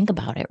we think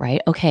about it,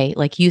 right? Okay,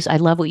 I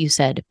love what you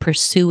said,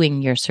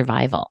 pursuing your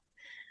survival.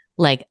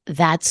 Like,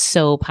 that's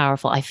so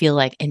powerful. I feel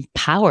like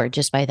empowered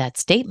just by that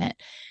statement,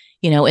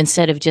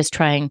 instead of just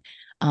trying,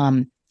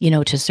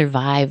 to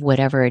survive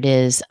whatever it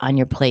is on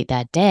your plate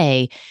that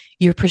day,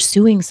 you're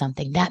pursuing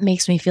something. That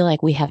makes me feel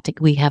like we have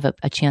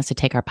a chance to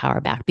take our power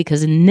back,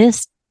 because in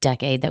this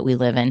decade that we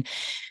live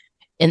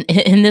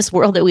in this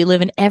world that we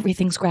live in,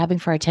 everything's grabbing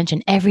for our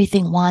attention.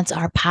 Everything wants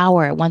our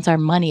power. It wants our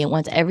money. It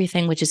wants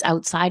everything which is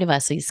outside of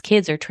us. These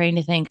kids are trained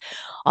to think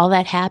all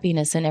that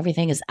happiness and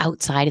everything is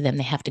outside of them.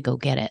 They have to go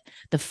get it.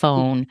 The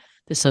phone,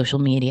 the social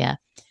media.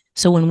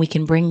 So when we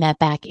can bring that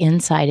back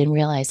inside and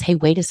realize, hey,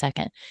 wait a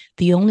second,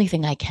 the only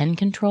thing I can't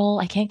control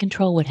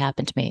what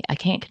happened to me. I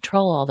can't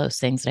control all those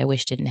things that I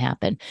wish didn't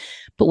happen.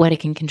 But what I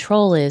can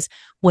control is,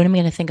 what am I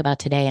going to think about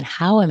today, and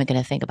how am I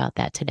going to think about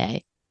that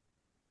today?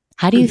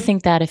 How do you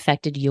think that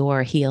affected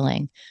your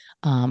healing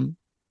from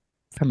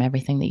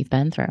everything that you've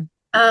been through?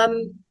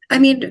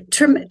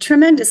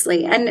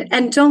 Tremendously.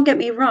 And don't get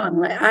me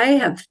wrong, I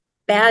have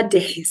bad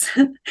days.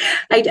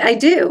 I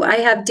do. I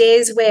have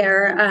days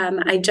where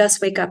I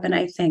just wake up and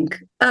I think,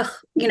 oh,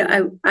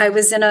 I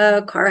was in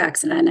a car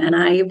accident and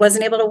I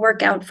wasn't able to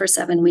work out for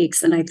 7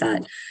 weeks. And I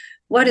thought,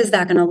 what is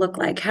that going to look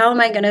like? How am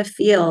I going to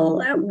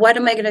feel? What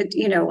am I going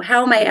to,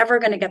 how am I ever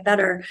going to get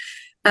better?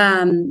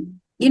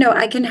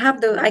 I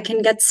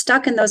can get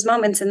stuck in those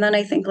moments. And then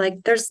I think like,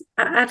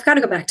 I've got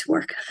to go back to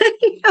work.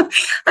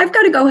 I've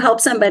got to go help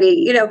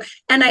somebody,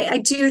 and I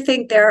do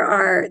think there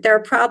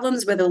are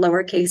problems with a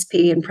lowercase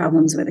p and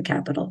problems with a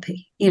capital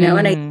P,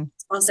 and I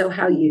also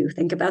how you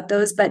think about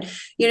those. But,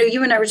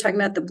 you and I were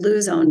talking about the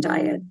Blue Zone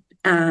diet.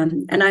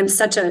 And I'm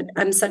such a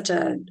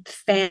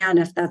fan,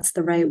 if that's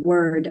the right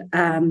word,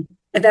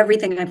 of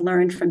everything I've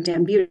learned from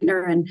Dan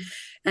Buettner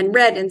and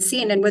read and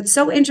seen. And what's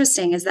so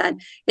interesting is that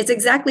it's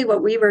exactly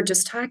what we were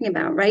just talking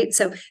about, right?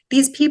 So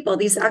these people,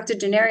 these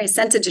octogenarians,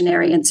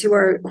 centenarians who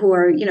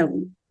are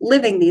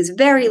living these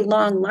very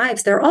long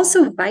lives, they're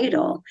also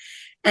vital.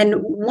 And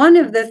one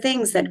of the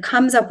things that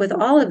comes up with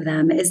all of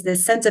them is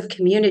this sense of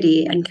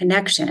community and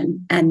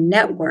connection and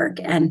network.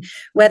 And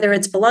whether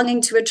it's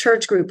belonging to a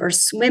church group or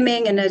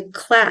swimming in a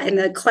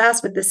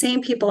class with the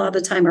same people all the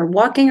time, or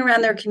walking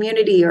around their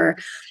community, or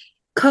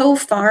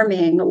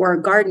co-farming or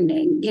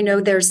gardening,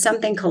 there's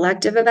something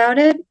collective about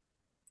it.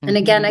 Mm-hmm. And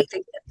again, I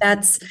think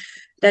that's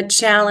that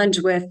challenge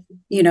with,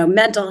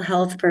 mental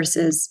health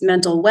versus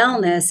mental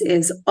wellness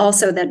is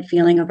also that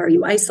feeling of, are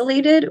you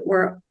isolated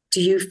or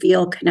do you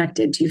feel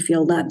connected? Do you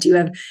feel loved? Do you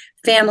have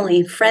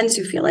family, friends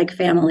who feel like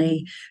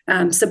family,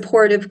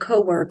 supportive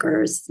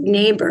coworkers,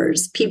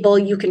 neighbors, people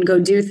you can go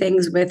do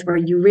things with where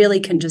you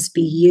really can just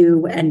be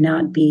you and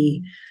not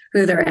be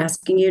who they're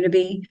asking you to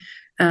be?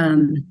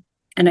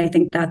 And I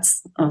think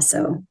that's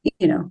also,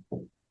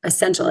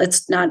 essential.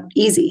 It's not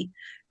easy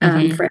for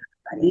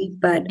everybody,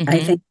 but I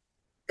think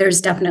there's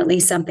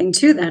definitely something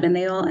to that, and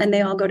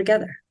they all go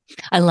together.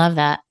 I love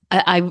that.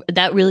 I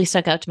that really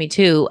stuck out to me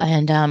too.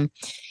 And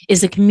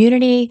is the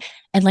community,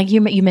 and like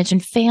you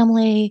mentioned,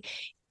 family,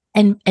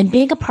 and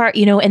being a part,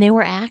 and they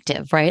were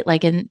active, right?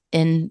 Like in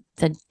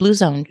the Blue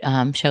Zone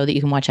show that you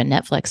can watch on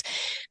Netflix,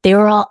 they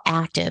were all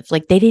active.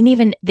 Like they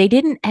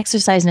didn't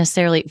exercise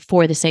necessarily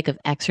for the sake of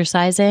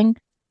exercising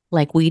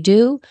like we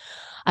do.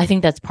 I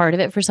think that's part of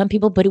it for some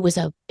people, but it was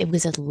a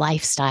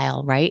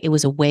lifestyle, right? It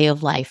was a way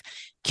of life,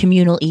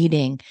 communal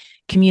eating,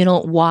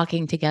 communal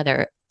walking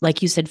together,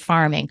 like you said,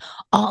 farming,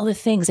 all the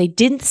things. They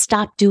didn't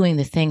stop doing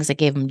the things that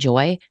gave them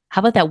joy. How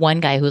about that one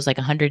guy who's like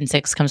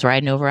 106 comes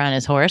riding over on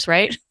his horse,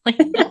 right? He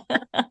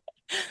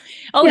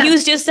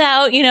was just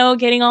out,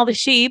 getting all the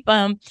sheep.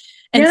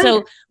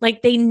 So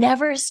like they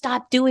never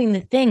stopped doing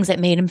the things that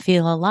made them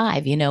feel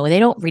alive. They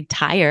don't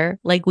retire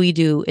like we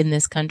do in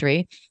this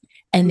country.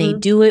 And they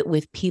do it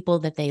with people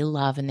that they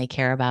love and they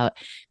care about.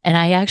 And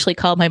I actually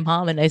called my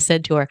mom and I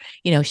said to her,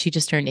 she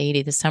just turned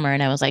 80 this summer.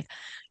 And I was like,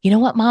 you know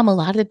what, Mom, a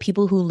lot of the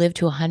people who live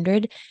to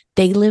 100,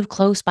 they live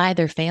close by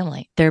their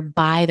family. They're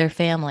by their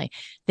family.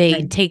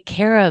 They take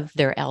care of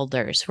their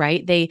elders,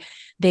 right?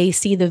 They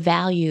see the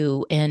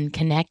value in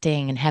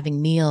connecting and having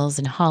meals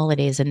and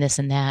holidays and this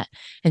and that.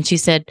 And she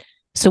said,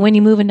 so when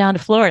you moving down to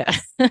Florida?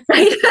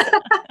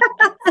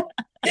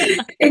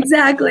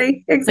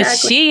 Exactly. But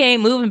she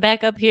ain't moving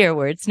back up here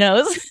where it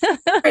snows.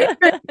 Right.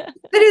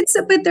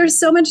 But there's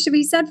so much to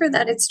be said for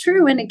that. It's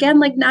true. And again,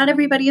 like not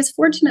everybody is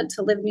fortunate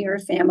to live near a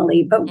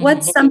family, but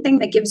what's something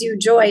that gives you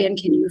joy,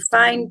 and can you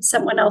find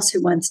someone else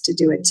who wants to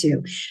do it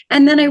too?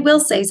 And then I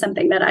will say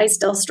something that I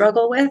still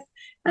struggle with,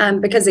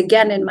 because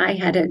again, in my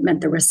head, it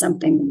meant there was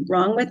something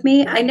wrong with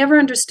me. I never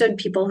understood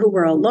people who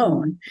were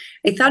alone.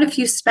 I thought if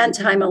you spent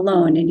time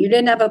alone and you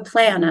didn't have a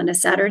plan on a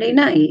Saturday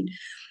night,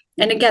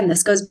 and again,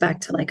 this goes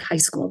back to like high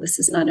school. This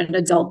is not an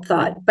adult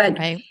thought, but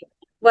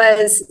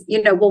was,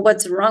 well,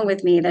 what's wrong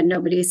with me that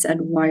nobody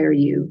said, why aren't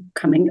you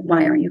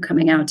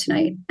coming out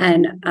tonight?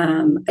 And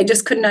I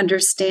just couldn't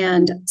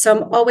understand. So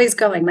I'm always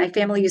going. My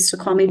family used to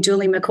call me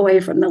Julie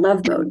McCoy from the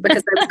Love Boat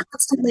because I was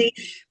constantly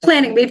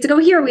planning. We have to go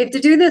here. We have to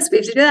do this. We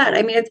have to do that.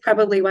 I mean, it's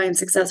probably why I'm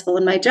successful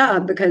in my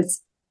job,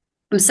 because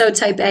I'm so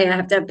type A. I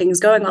have to have things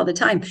going all the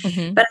time.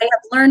 But I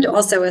have learned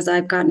also as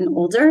I've gotten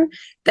older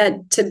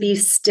that to be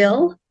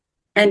still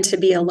and to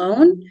be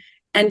alone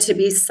and to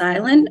be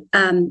silent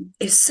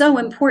is so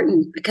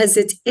important, because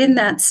it's in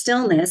that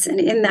stillness and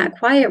in that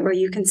quiet where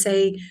you can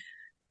say,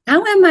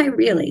 how am I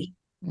really?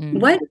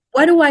 What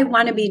do I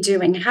want to be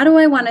doing? How do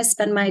I want to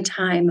spend my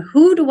time?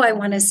 Who do I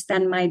want to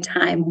spend my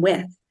time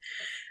with?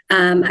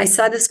 I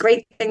saw this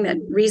great thing that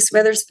Reese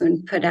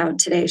Witherspoon put out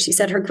today. She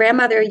said her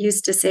grandmother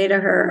used to say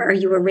to her, are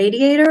you a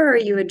radiator or are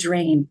you a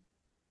drain?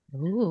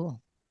 Ooh.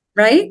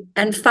 Right?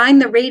 And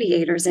find the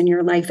radiators in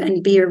your life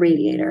and be a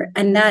radiator.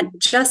 And that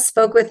just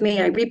spoke with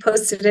me. I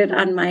reposted it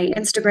on my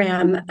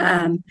Instagram.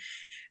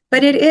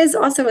 But it is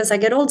also, as I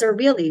get older,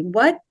 really,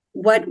 what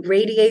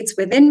radiates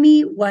within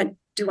me? What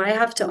do I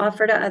have to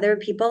offer to other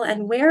people?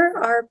 And where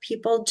are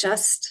people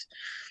just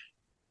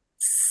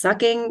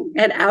sucking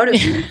it out of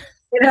me?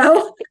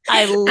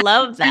 I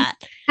love that.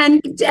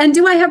 And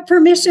do I have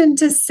permission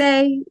to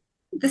say,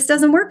 this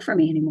doesn't work for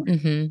me anymore?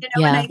 And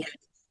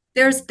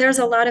there's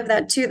a lot of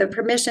that too, the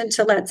permission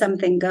to let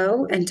something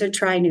go and to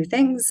try new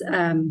things.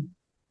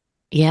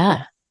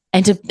 Yeah.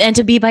 And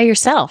to be by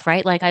yourself,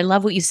 right? Like I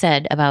love what you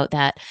said about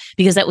that,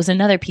 because that was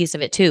another piece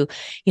of it too.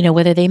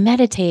 Whether they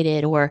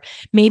meditated, or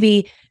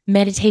maybe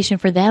meditation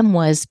for them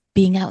was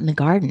being out in the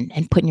garden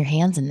and putting your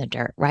hands in the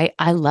dirt, right?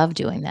 I love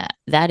doing that.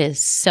 That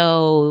is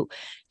so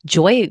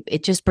joy.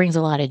 It just brings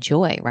a lot of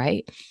joy,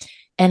 right?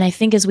 And I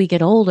think as we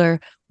get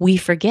older, we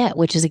forget,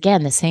 which is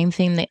again, the same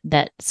thing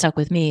that stuck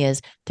with me,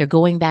 is they're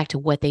going back to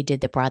what they did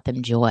that brought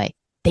them joy.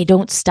 They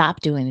don't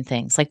stop doing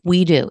things like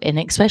we do. And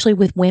especially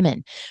with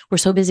women, we're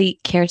so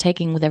busy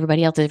caretaking with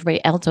everybody else.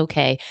 Everybody else,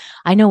 okay,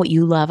 I know what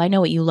you love. I know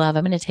what you love.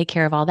 I'm going to take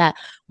care of all that.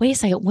 Wait a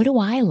second. What do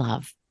I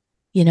love?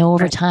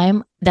 Over Right.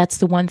 time, that's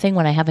the one thing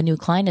when I have a new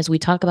client is we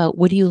talk about,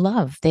 what do you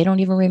love? They don't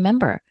even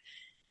remember.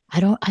 I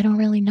don't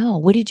really know.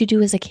 What did you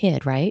do as a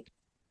kid? Right.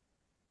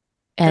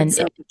 That's And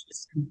so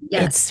interesting.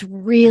 Yes. it's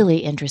really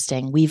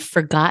interesting. We've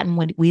forgotten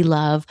what we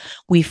love.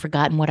 We've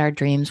forgotten what our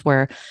dreams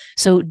were.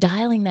 So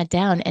dialing that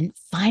down and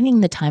finding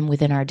the time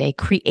within our day,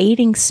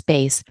 creating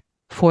space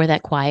for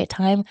that quiet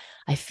time,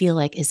 I feel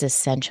like is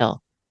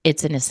essential.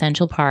 It's an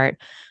essential part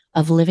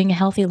of living a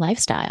healthy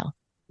lifestyle.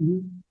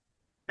 Mhm.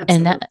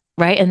 And Absolutely.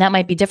 right. And that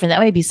might be different. That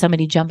might be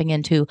somebody jumping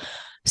into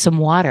some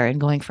water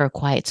and going for a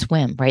quiet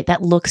swim, right?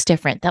 That looks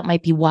different. That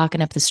might be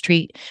walking up the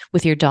street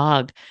with your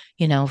dog,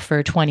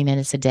 for 20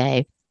 minutes a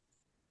day.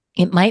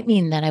 It might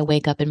mean that I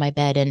wake up in my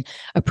bed and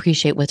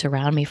appreciate what's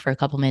around me for a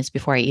couple minutes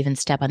before I even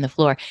step on the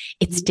floor.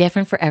 It's Mhm.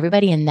 different for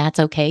everybody, and that's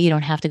okay. You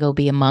don't have to go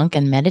be a monk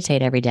and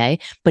meditate every day.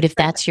 But if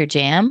Right. that's your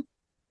jam,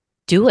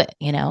 do it.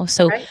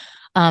 So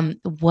Right.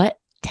 what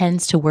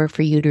tends to work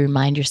for you to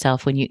remind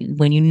yourself when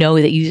you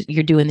know that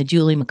you're doing the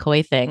Julie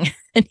McCoy thing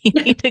and you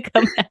need to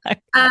come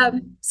back?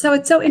 So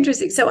it's so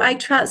interesting. So I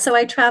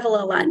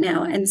travel a lot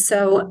now, and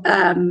so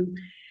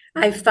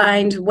I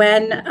find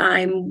when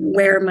I'm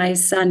where my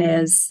son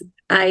is,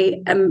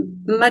 I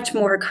am much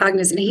more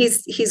cognizant.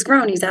 He's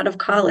grown, he's out of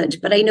college,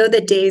 but I know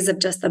the days of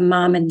just the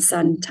mom and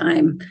son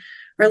time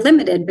are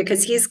limited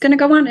because he's going to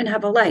go on and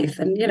have a life,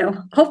 and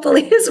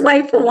hopefully his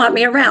wife will want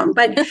me around.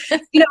 But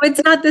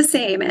it's not the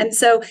same, and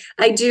so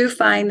I do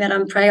find that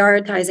I'm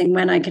prioritizing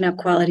when I can have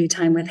quality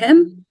time with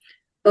him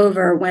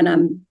over when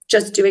I'm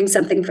just doing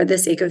something for the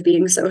sake of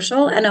being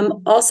social. And I'm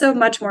also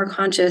much more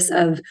conscious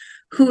of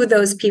who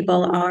those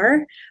people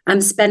are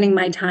I'm spending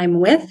my time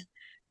with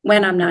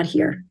when I'm not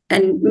here,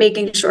 and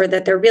making sure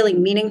that they're really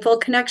meaningful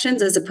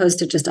connections as opposed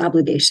to just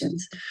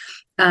obligations.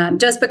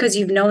 Just because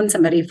you've known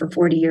somebody for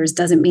 40 years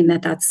doesn't mean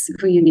that that's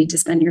who you need to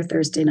spend your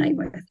Thursday night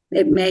with.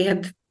 It may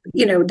have,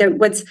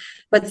 what's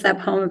that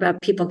poem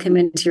about people come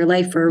into your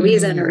life for a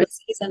reason or a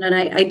season? And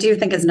I do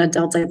think as an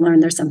adult, I've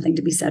learned there's something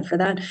to be said for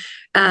that.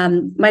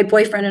 My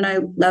boyfriend and I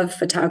love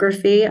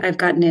photography. I've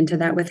gotten into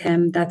that with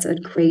him. That's a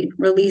great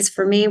release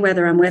for me,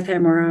 whether I'm with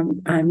him or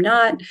I'm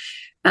not.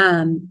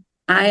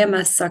 I am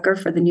a sucker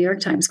for the New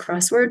York Times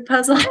crossword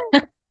puzzle.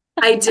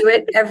 I do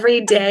it every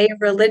day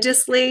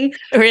religiously.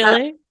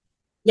 Really?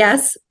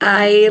 Yes,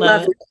 I love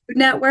Love it. Food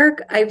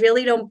Network. I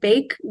really don't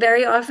bake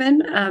very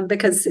often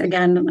because,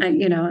 again,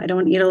 I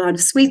don't eat a lot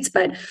of sweets,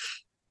 but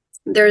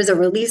there's a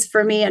release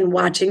for me in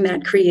watching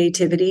that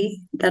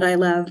creativity that I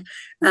love.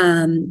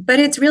 But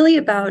it's really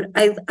about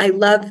I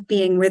love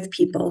being with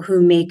people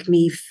who make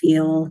me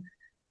feel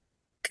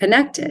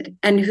connected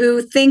and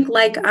who think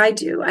like I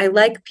do. I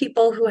like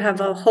people who have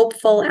a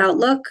hopeful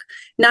outlook,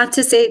 not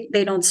to say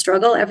they don't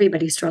struggle.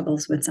 Everybody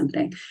struggles with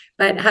something,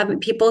 but have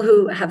people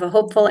who have a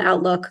hopeful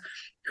outlook,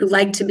 who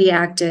like to be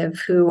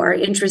active, who are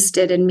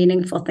interested in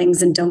meaningful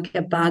things and don't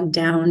get bogged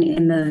down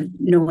in the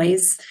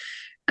noise,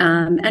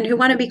 and who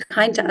want to be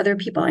kind to other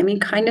people. I mean,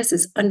 kindness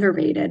is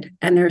underrated,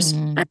 and I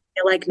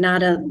feel like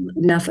not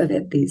enough of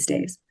it these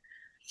days.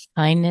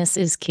 Kindness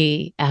is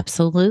key.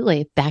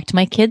 Absolutely. Back to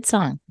my kid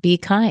song, Be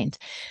Kind.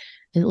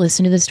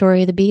 Listen to the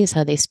story of the bees,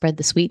 how they spread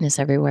the sweetness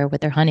everywhere with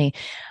their honey.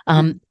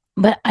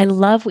 But I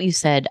love what you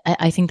said.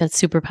 I think that's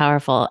super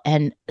powerful.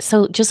 And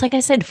so, just like I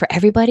said, for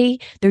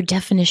everybody, their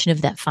definition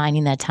of that,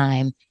 finding that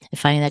time and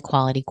finding that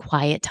quality,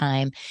 quiet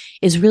time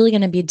is really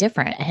going to be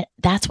different. And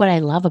that's what I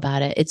love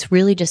about it. It's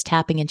really just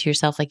tapping into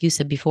yourself, like you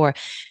said before,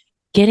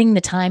 getting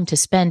the time to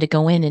spend to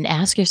go in and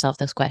ask yourself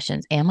those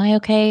questions. Am I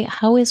okay?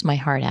 How is my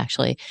heart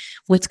actually?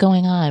 What's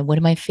going on? What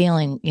am I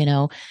feeling?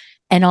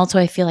 And also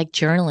I feel like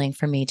journaling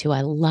for me too.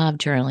 I love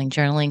journaling.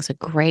 Journaling's a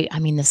great, I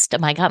mean,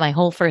 I got my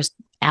whole first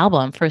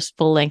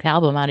full length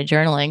album out of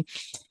journaling,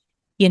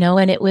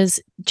 and it was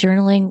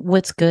journaling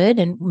what's good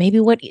and maybe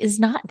what is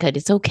not good.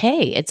 It's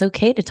okay. It's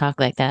okay to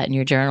talk like that in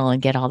your journal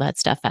and get all that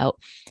stuff out.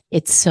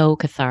 It's so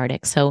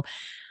cathartic. So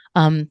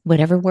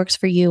whatever works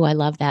for you. I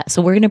love that.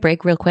 So we're going to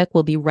break real quick.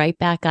 We'll be right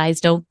back, guys.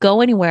 Don't go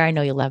anywhere. I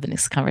know you're loving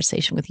this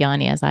conversation with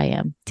Yonni as I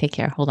am. Take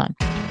care. Hold on.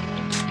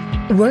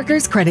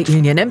 Workers Credit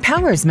Union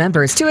empowers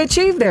members to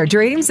achieve their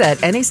dreams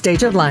at any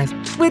stage of life.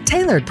 With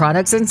tailored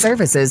products and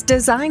services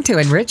designed to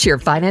enrich your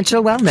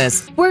financial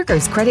wellness,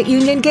 Workers Credit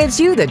Union gives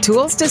you the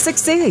tools to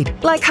succeed,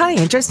 like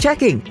high-interest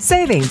checking,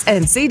 savings,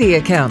 and CD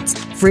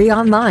accounts. Free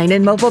online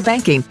and mobile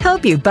banking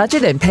help you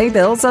budget and pay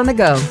bills on the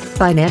go.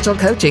 Financial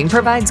coaching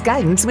provides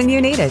guidance when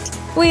you need it.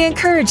 We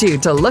encourage you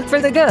to look for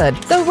the good,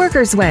 the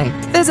Workers' way.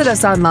 Visit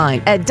us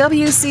online at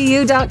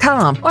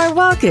WCU.com or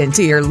walk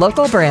into your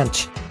local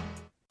branch.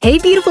 Hey,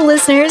 beautiful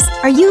listeners,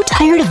 are you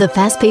tired of the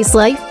fast-paced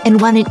life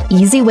and want an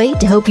easy way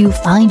to help you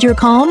find your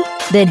calm?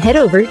 Then head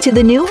over to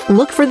the new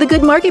Look for the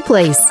Good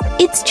Marketplace.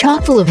 It's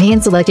chock full of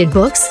hand-selected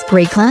books,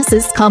 great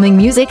classes, calming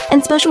music,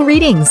 and special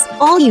readings.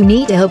 All you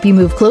need to help you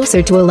move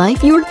closer to a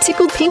life you're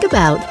tickled pink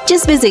about.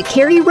 Just visit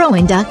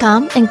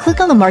CarrieRowan.com and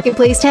click on the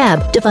Marketplace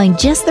tab to find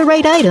just the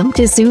right item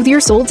to soothe your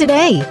soul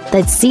today.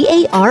 That's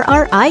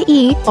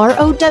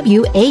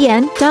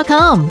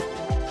CarrieRowan.com.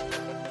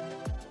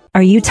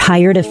 Are you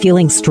tired of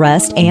feeling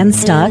stressed and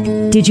stuck?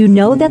 Did you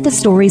know that the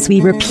stories we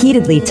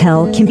repeatedly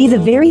tell can be the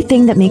very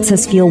thing that makes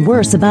us feel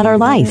worse about our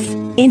life?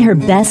 In her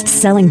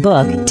best-selling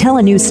book, Tell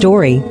a New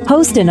Story,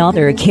 host and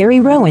author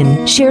Carrie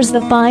Rowan shares the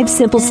 5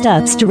 simple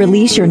steps to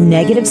release your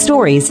negative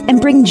stories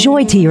and bring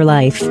joy to your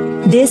life.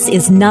 This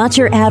is not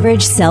your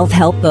average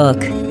self-help book.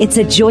 It's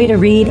a joy to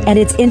read, and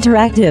it's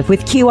interactive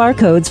with QR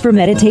codes for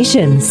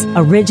meditations,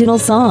 original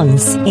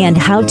songs, and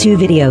how-to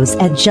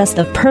videos at just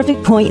the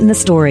perfect point in the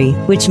story,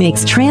 which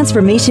makes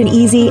transformation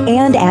easy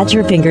and at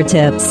your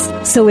fingertips.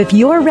 So if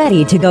you're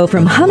ready to go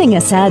from humming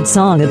a sad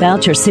song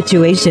about your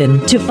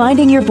situation to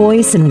finding your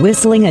voice and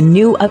whistling a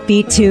new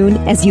upbeat tune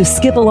as you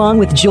skip along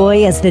with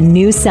joy as the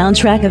new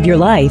soundtrack of your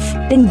life,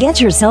 then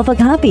get yourself a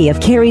copy of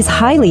Carrie's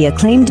highly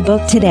acclaimed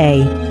book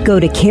today. Go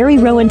to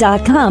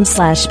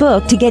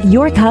CarrieRowan.com/book to get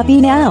your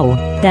copy now.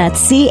 That's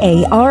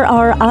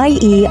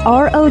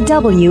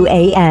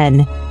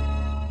CarrieRowan.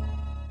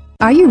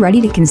 Are you ready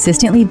to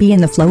consistently be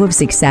in the flow of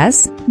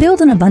success?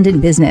 Build an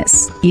abundant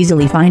business,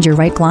 easily find your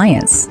right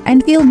clients,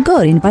 and feel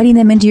good inviting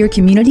them into your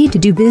community to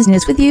do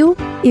business with you?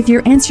 If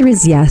your answer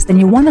is yes, then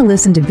you'll want to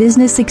listen to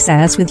Business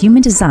Success with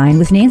Human Design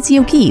with Nancy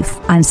O'Keefe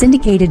on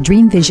syndicated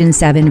Dream Vision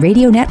 7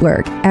 radio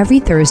network every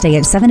Thursday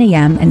at 7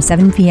 a.m. and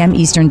 7 p.m.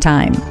 Eastern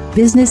Time.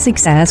 Business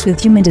Success with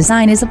Human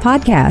Design is a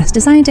podcast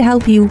designed to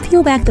help you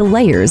peel back the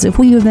layers of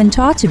who you've been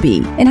taught to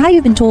be and how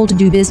you've been told to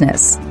do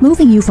business,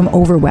 moving you from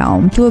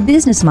overwhelm to a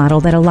business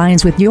model that aligns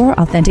with your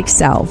authentic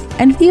self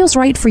and feels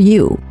right for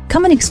you.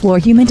 Come and explore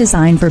Human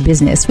Design for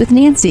Business with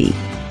Nancy.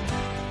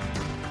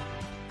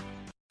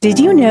 Did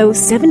you know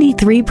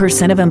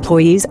 73% of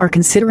employees are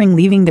considering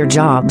leaving their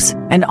jobs,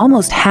 and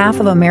almost half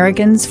of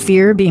Americans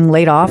fear being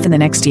laid off in the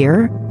next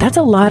year? That's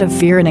a lot of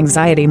fear and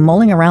anxiety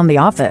mulling around the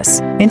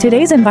office. In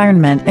today's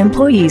environment,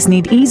 employees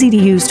need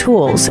easy-to-use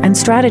tools and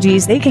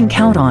strategies they can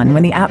count on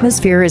when the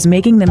atmosphere is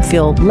making them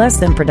feel less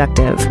than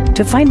productive.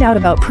 To find out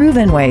about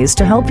proven ways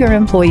to help your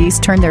employees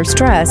turn their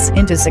stress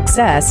into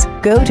success,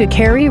 go to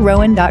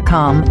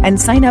CarrieRowan.com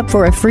and sign up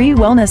for a free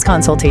wellness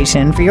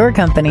consultation for your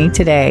company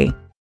today.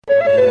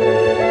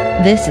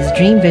 This is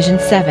Dream Vision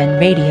 7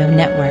 Radio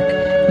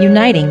Network,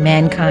 uniting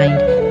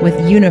mankind with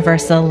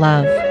universal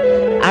love.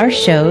 Our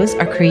shows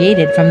are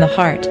created from the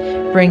heart,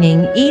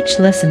 bringing each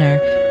listener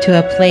to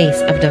a place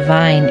of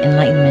divine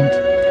enlightenment.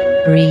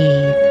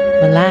 Breathe,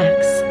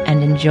 relax,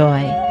 and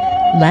enjoy.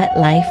 Let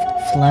life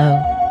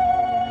flow.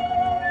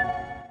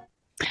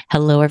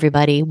 Hello,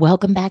 everybody.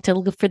 Welcome back to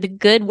Look for the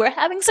Good. We're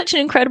having such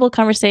an incredible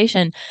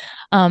conversation.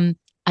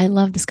 I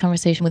love this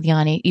conversation with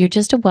Yonni. You're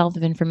just a wealth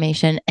of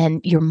information, and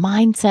your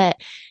mindset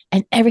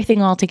and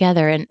everything all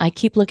together. And I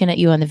keep looking at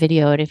you on the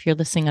video. And if you're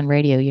listening on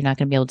radio, you're not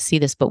going to be able to see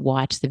this, but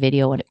watch the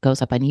video when it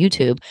goes up on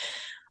YouTube.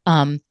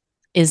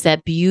 Is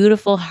that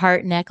beautiful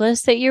heart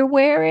necklace that you're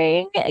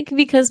wearing?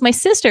 Because my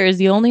sister is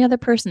the only other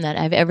person that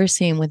I've ever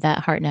seen with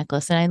that heart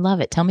necklace. And I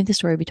love it. Tell me the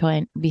story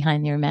behind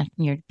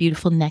your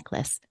beautiful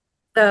necklace.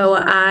 So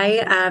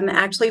I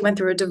actually went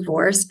through a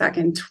divorce back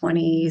in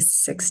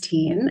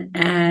 2016,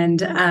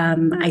 and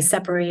I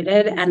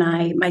separated, and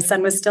my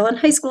son was still in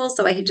high school,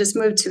 so I had just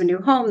moved to a new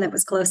home that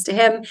was close to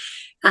him,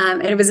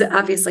 and it was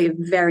obviously a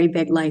very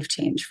big life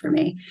change for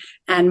me.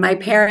 And my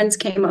parents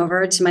came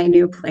over to my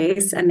new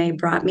place, and they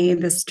brought me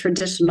this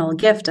traditional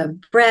gift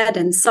of bread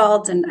and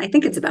salt, and I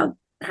think it's about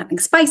having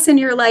spice in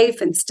your life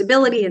and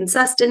stability and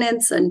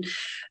sustenance, and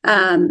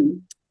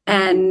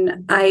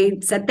I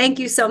said, thank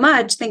you so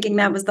much, thinking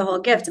that was the whole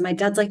gift. And my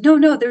dad's like,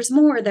 no, there's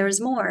more.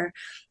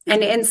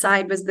 And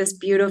inside was this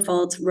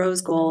beautiful rose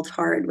gold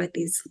heart with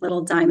these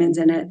little diamonds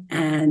in it.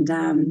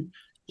 And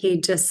he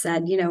just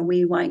said,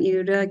 we want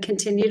you to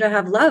continue to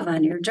have love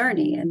on your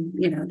journey. And,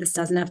 this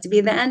doesn't have to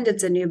be the end.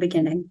 It's a new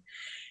beginning.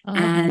 Oh.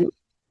 And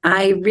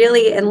I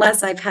really,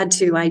 unless I've had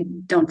to, I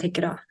don't take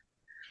it off.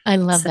 I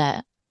love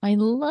that. I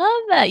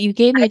love that. You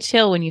gave me a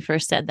chill when you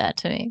first said that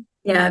to me.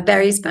 Yeah,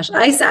 very special.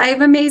 I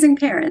have amazing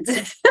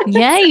parents.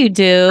 Yeah, you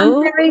do.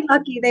 I'm very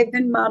lucky. They've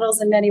been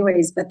models in many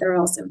ways, but they're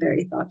also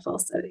very thoughtful.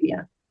 So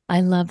yeah.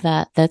 I love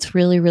that. That's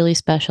really, really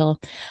special.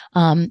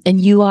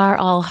 And you are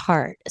all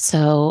heart.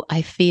 So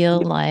I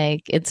feel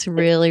like it's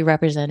really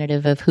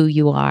representative of who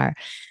you are.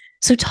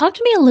 So talk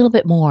to me a little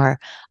bit more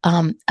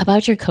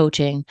about your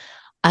coaching.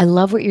 I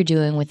love what you're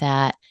doing with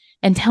that.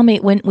 And tell me,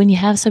 when you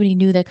have somebody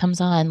new that comes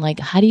on, like,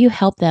 how do you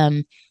help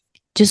them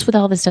just with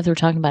all the stuff that we're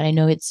talking about? I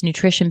know it's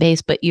nutrition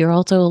based, but you're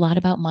also a lot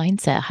about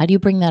mindset. How do you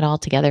bring that all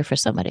together for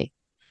somebody?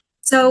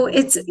 So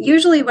it's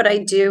usually what I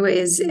do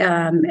is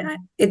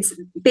it's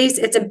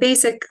a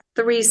basic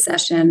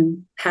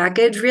 3-session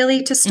package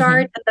really to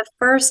start. And the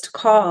first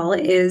call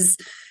is,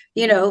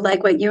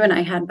 like what you and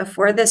I had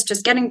before this,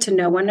 just getting to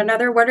know one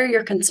another. What are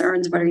your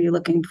concerns? What are you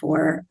looking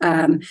for?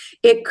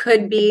 It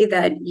could be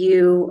that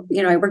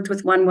I worked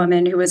with one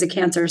woman who was a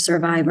cancer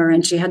survivor,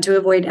 and she had to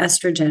avoid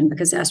estrogen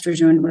because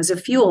estrogen was a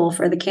fuel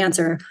for the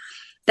cancer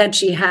that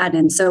she had.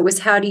 And so it was,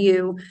 how do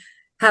you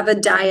have a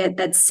diet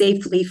that's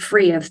safely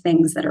free of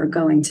things that are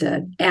going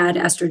to add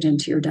estrogen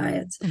to your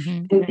diets,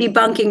 and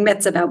debunking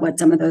myths about what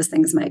some of those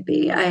things might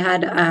be. I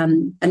had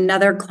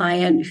another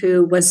client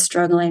who was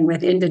struggling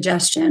with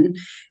indigestion.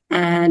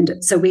 And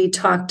so we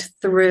talked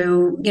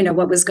through,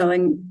 what was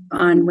going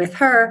on with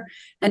her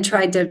and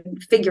tried to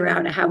figure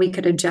out how we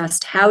could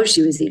adjust how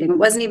she was eating. It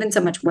wasn't even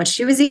so much what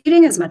she was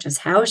eating as much as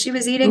how she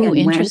was eating. Ooh, and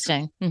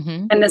interesting.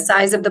 and the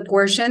size of the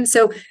portion.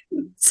 So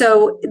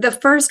the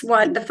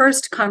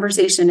first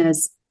conversation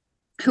is,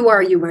 who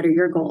are you? What are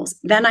your goals?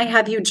 Then I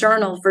have you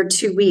journal for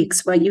 2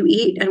 weeks, what you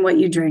eat and what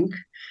you drink,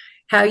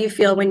 how you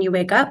feel when you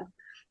wake up,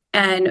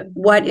 and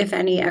what, if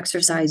any,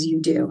 exercise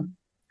you do.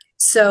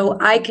 So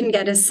I can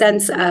get a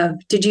sense of,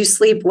 did you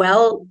sleep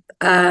well,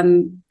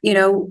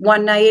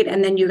 one night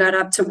and then you got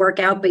up to work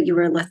out, but you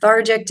were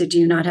lethargic? Did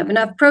you not have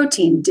enough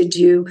protein? Did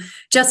you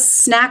just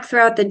snack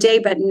throughout the day,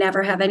 but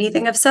never have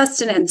anything of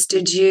sustenance?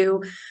 Did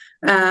you,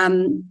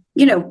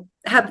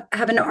 have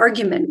an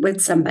argument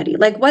with somebody?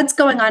 Like, what's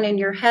going on in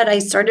your head? I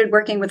started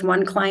working with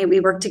one client. We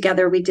worked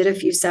together. We did a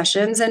few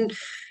sessions, and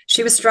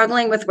she was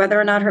struggling with whether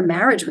or not her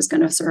marriage was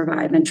going to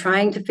survive and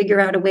trying to figure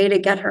out a way to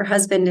get her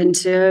husband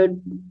into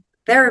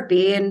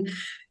therapy. And,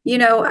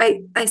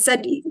 I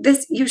said,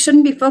 you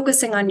shouldn't be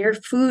focusing on your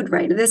food,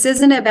 right? This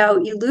isn't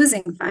about you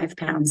losing 5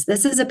 pounds.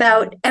 This is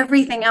about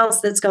everything else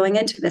that's going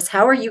into this.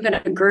 How are you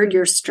going to gird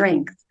your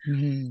strength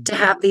to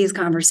have these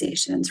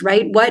conversations,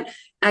 right? What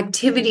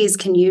activities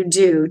can you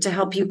do to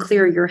help you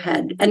clear your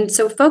head? And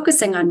so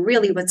focusing on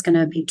really what's going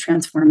to be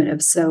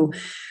transformative. So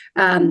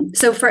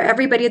for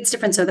everybody, it's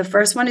different. So the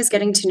first one is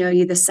getting to know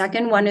you. The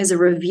second one is a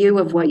review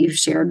of what you've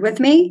shared with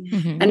me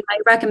and my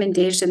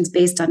recommendations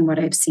based on what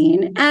I've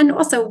seen, and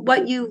also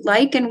what you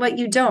like and what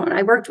you don't.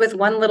 I worked with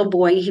one little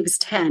boy, he was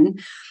 10,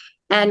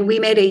 and we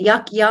made a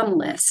yuck yum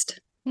list,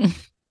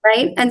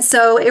 right? And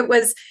so it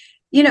was,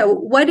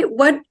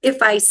 what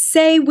if I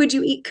say,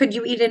 could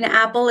you eat an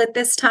apple at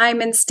this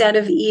time instead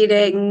of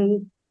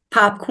eating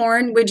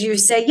popcorn? Would you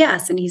say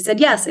yes? And he said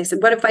yes. I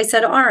said, what if I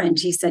said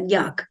orange? He said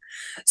yuck.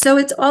 So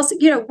it's also,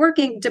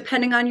 working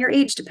depending on your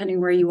age,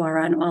 depending where you are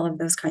on all of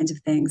those kinds of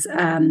things.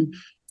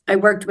 I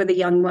worked with a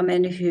young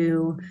woman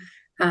who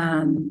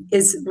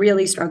is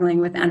really struggling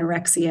with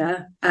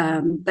anorexia.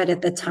 But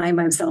at the time,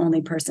 I was the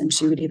only person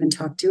she would even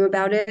talk to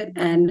about it.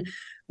 And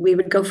we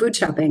would go food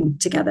shopping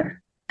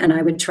together. And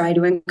I would try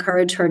to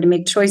encourage her to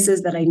make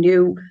choices that I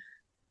knew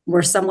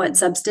were somewhat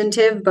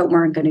substantive, but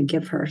weren't going to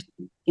give her,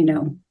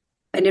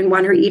 I didn't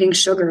want her eating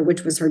sugar,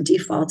 which was her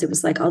default. It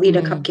was like, I'll eat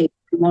a cupcake,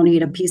 I won't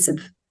eat a piece of,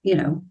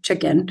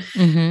 chicken.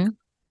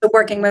 So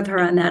working with her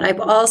on that. I've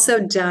also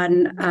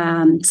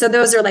done, so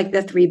those are like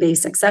the 3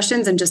 basic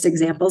sessions and just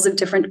examples of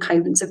different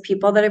kinds of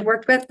people that I've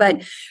worked with.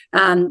 But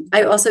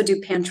I also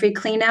do pantry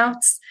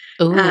cleanouts.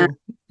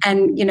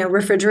 And,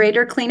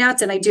 refrigerator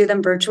cleanouts, and I do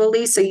them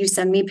virtually. So you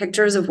send me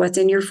pictures of what's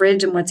in your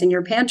fridge and what's in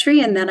your pantry.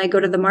 And then I go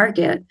to the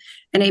market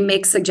and I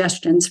make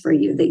suggestions for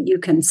you that you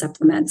can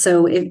supplement.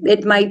 So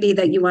it might be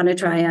that you want to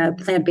try a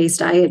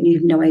plant-based diet and you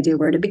have no idea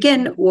where to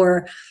begin,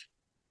 or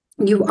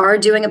you are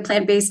doing a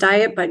plant-based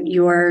diet, but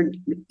you're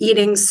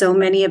eating so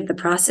many of the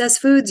processed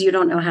foods, you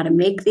don't know how to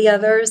make the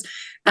others.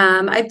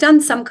 I've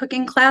done some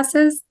cooking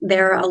classes.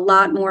 They're a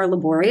lot more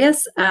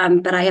laborious,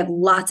 but I have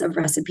lots of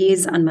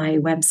recipes on my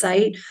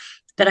website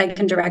that I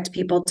can direct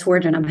people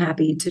toward, and I'm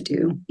happy to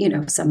do,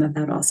 some of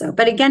that also.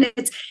 But again,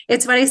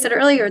 it's what I said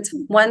earlier. It's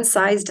one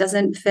size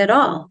doesn't fit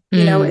all.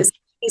 Is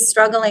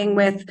struggling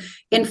with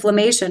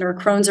inflammation or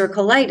Crohn's or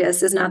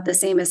colitis is not the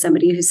same as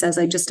somebody who says,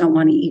 I just don't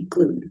want to eat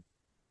gluten.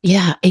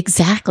 Yeah,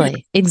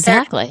 exactly.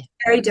 Exactly.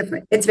 Very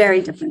different. It's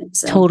very different.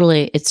 So.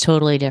 Totally. It's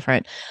totally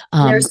different.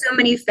 There's so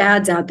many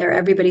fads out there.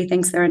 Everybody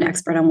thinks they're an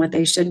expert on what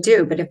they should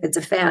do. But if it's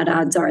a fad,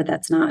 odds are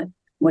that's not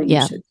what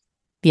you should.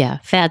 Yeah.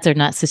 Fads are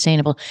not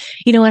sustainable.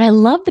 And I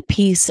love the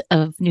piece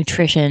of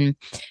nutrition.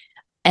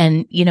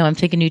 And, I'm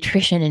thinking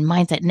nutrition and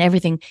mindset and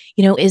everything,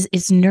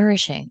 is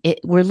nourishing.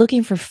 We're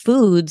looking for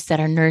foods that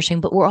are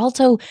nourishing, but we're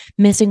also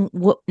missing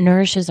what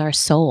nourishes our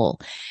soul.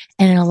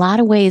 And in a lot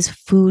of ways,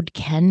 food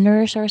can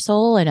nourish our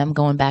soul. And I'm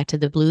going back to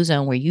the Blue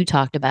Zone where you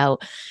talked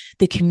about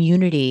the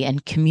community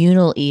and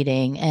communal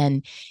eating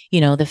and,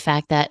 the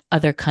fact that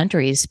other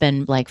countries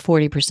spend like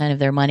 40% of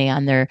their money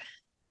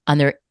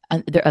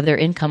of their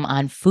income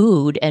on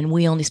food, and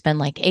we only spend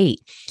like 8.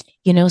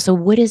 So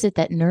what is it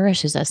that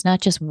nourishes us?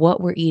 Not just what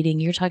we're eating.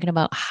 You're talking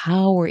about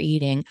how we're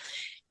eating.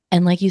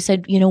 And like you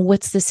said,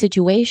 what's the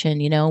situation,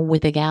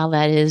 with a gal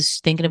that is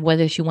thinking of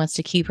whether she wants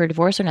to keep her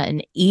divorce or not,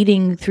 and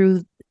eating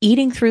through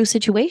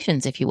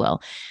situations, if you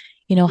will.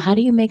 How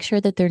do you make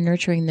sure that they're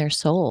nurturing their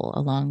soul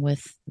along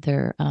with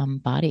their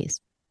bodies?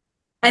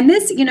 And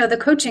this, the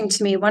coaching,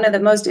 to me, one of the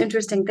most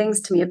interesting things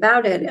to me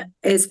about it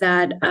is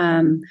that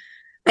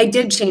I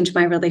did change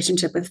my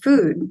relationship with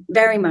food,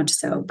 very much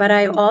so. But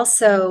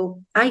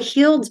I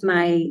healed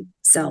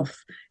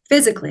myself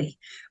physically.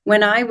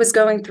 When I was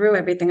going through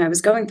everything I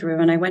was going through,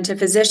 and I went to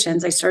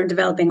physicians, I started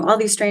developing all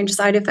these strange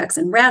side effects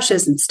and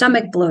rashes and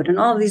stomach bloat and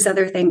all of these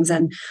other things.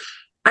 And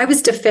I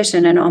was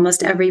deficient in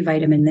almost every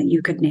vitamin that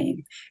you could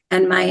name.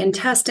 And my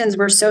intestines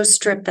were so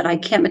stripped that I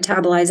can't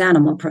metabolize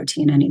animal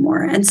protein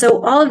anymore. And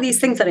so all of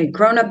these things that I'd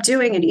grown up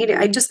doing and eating,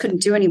 I just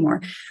couldn't do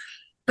anymore.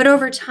 But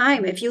over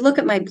time, if you look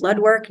at my blood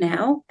work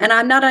now, and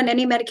I'm not on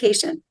any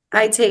medication,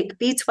 I take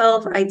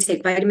B12, I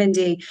take vitamin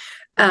D,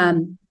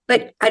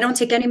 but I don't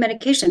take any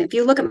medication. If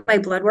you look at my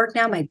blood work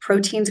now, my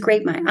protein's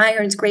great, my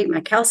iron's great,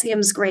 my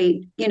calcium's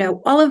great,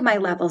 all of my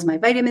levels, my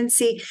vitamin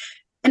C,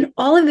 and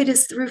all of it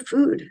is through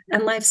food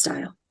and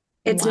lifestyle.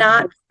 It's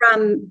not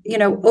from,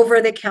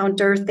 over the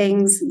counter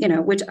things,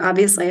 which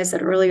obviously I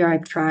said earlier,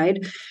 I've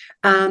tried.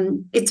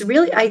 It's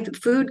really,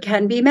 food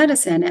can be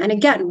medicine. And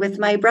again, with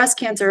my breast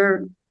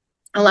cancer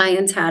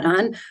Alliance hat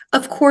on,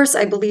 of course,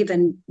 I believe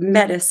in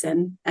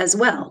medicine as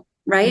well,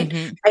 right?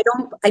 Mm-hmm.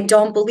 I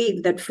don't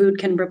believe that food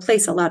can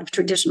replace a lot of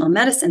traditional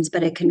medicines,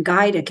 but it can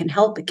guide, it can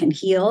help, it can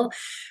heal.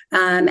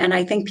 And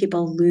I think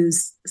people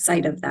lose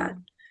sight of that.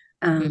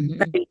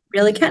 But it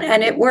really can.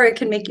 And it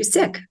can make you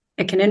sick.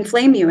 It can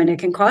inflame you, and it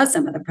can cause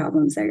some of the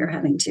problems that you're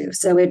having too.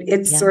 So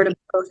it's sort of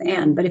both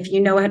and. But if you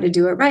know how to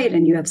do it right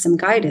and you have some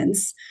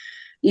guidance,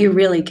 you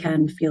really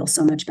can feel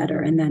so much better,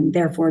 and then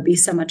therefore be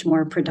so much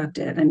more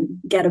productive and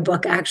get a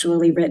book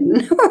actually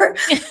written, or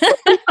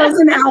compose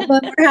an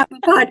album, or have a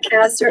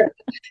podcast, or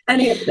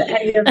any of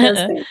those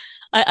things.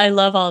 I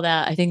love all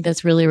that. I think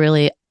that's really,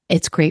 really,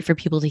 it's great for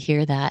people to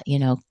hear that,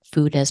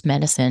 food as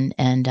medicine,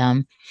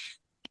 and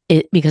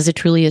because it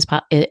truly is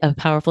a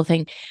powerful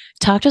thing.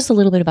 Talk to us a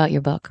little bit about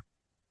your book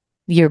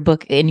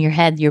in your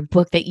head, your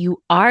book that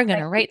you are going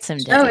to write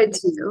someday. Show it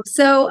to you.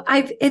 So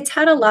it's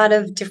had a lot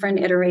of different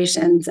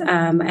iterations.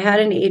 I had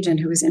an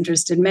agent who was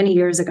interested many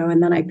years ago,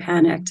 and then I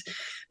panicked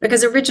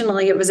because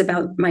originally it was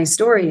about my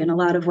story and a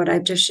lot of what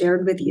I've just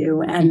shared with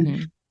you.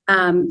 And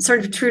sort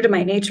of true to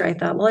my nature, I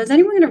thought, well, is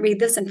anyone going to read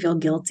this and feel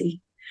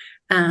guilty?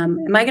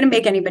 Am I going to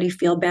make anybody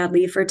feel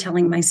badly for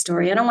telling my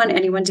story? I don't want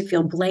anyone to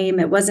feel blame.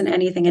 It wasn't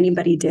anything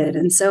anybody did.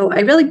 And so I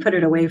really put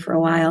it away for a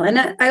while. And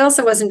I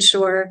also wasn't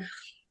sure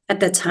at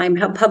the time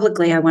how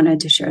publicly I wanted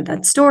to share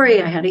that story.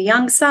 I had a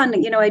young son,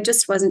 I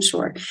just wasn't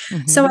sure.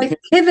 So I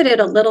pivoted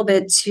a little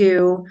bit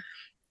to,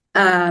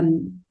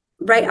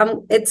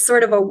 it's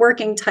sort of a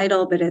working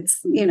title, but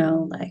it's,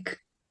 like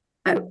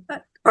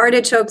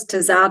artichokes to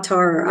za'atar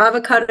or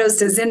avocados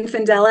to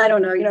Zinfandel. I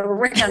don't know, we're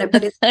working on it,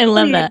 but it's I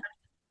love that.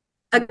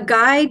 A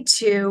guide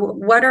to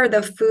what are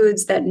the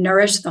foods that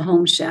nourish the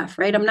home chef,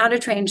 right? I'm not a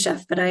trained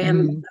chef, but I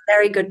am a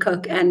very good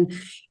cook. And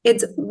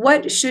it's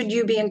what should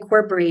you be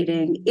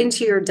incorporating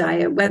into your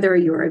diet, whether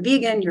you're a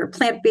vegan, you're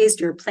plant-based,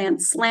 you're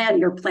plant slant,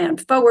 you're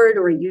plant forward,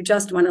 or you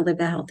just want to live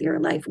a healthier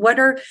life. What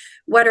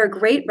are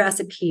great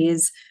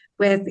recipes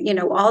with,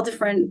 all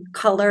different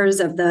colors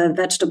of the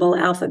vegetable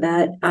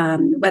alphabet,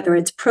 whether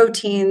it's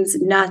proteins,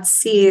 nuts,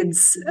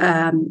 seeds,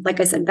 like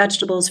I said,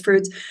 vegetables,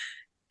 fruits.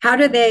 How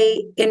do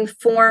they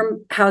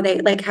inform how do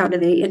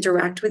they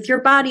interact with your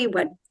body?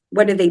 What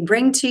do they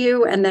bring to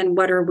you? And then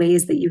what are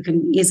ways that you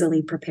can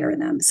easily prepare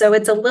them? So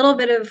it's a little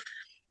bit of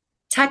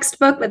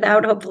textbook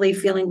without hopefully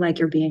feeling like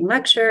you're being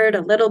lectured,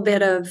 a little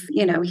bit of,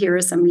 here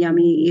are some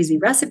yummy, easy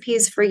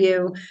recipes for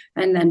you,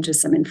 and then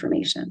just some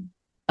information.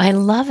 I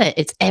love it.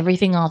 It's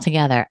everything all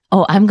together.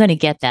 Oh, I'm going to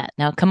get that.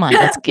 Now, come on,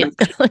 let's get. You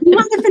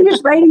want to finish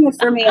writing it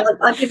for me?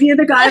 I'll give you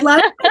the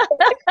guideline.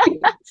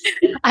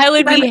 I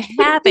would be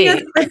happy.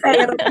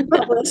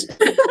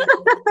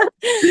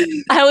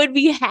 I would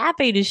be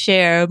happy to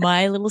share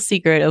my little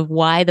secret of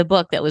why the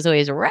book that was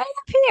always right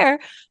up here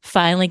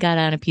finally got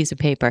on a piece of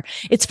paper.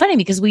 It's funny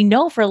because we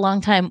know for a long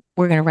time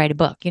we're going to write a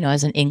book,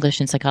 as an English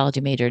and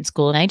psychology major in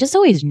school. And I just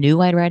always knew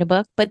I'd write a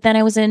book, but then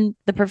I was in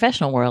the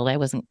professional world. I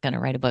wasn't going to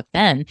write a book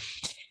then.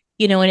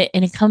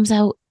 And it comes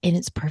out in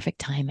its perfect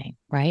timing,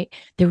 right?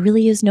 There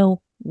really is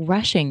no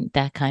rushing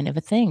that kind of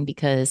a thing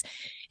because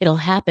it'll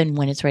happen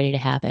when it's ready to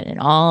happen and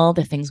all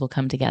the things will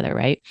come together,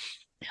 right?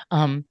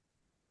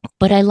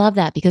 But I love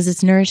that because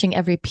it's nourishing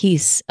every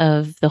piece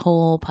of the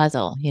whole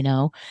puzzle,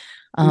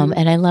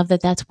 and I love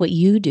that that's what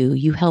you do.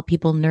 You help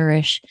people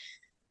nourish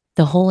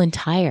the whole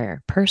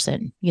entire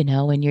person,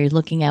 and you're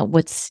looking at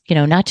what's,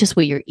 not just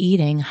what you're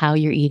eating, how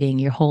you're eating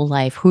your whole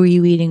life, who are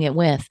you eating it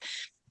with,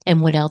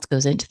 and what else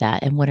goes into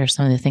that, and what are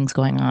some of the things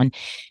going on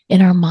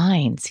in our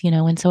minds,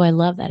 and so I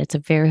love that. It's a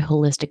very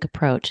holistic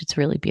approach. It's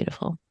really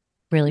beautiful,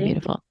 really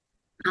beautiful.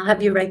 I'll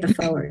have you write the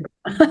forward.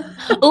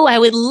 Oh, I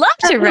would love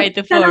to write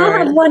the forward.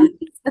 I'll have one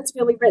piece that's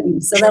really written.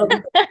 So that'll be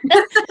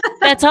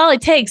That's all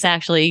it takes,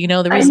 actually.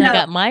 The reason I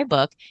got my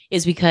book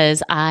is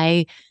because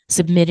I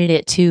submitted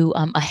it to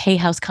a Hay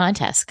House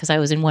contest because I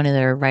was in one of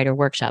their writer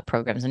workshop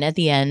programs. And at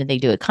the end, they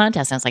do a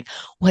contest. And I was like,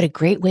 what a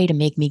great way to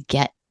make me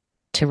get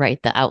to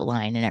write the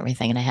outline and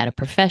everything. And I had a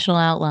professional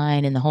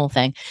outline and the whole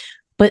thing.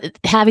 But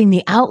having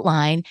the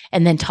outline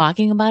and then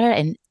talking about it,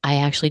 and I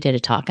actually did a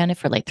talk on it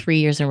for like 3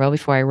 years in a row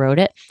before I wrote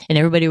it. And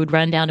everybody would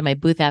run down to my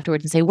booth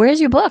afterwards and say,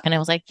 "Where's your book?" And I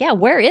was like, "Yeah,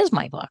 where is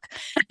my book?"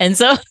 And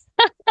so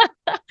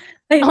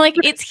I'm like,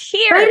 "It's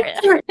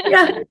here."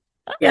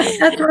 Yeah,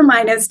 that's where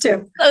mine is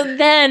too. So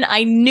then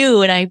I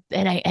knew, and I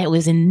it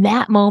was in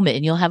that moment,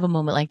 and you'll have a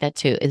moment like that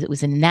too. It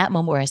was in that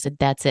moment where I said,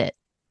 "That's it.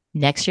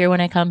 Next year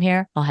when I come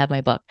here, I'll have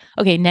my book."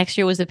 Okay, next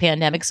year was the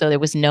pandemic, so there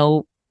was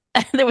no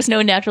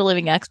Natural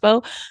Living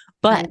Expo.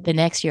 But the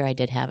next year I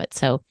did have it.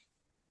 So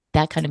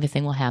that kind of a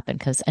thing will happen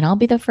and I'll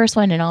be the first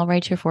one, and I'll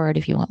write you forward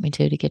if you want me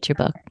to get your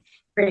book.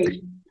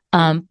 Great.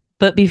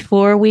 But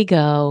before we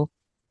go,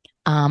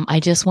 I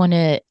just want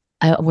to,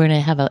 we're going to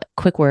have a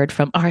quick word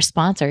from our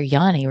sponsor,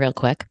 Yonni, real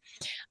quick,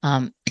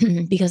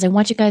 because I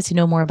want you guys to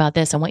know more about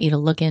this. I want you to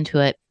look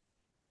into it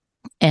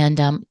and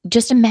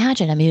just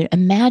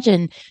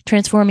imagine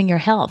transforming your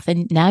health.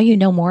 And now you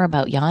know more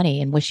about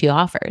Yonni and what she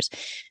offers,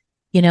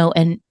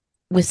 and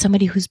with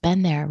somebody who's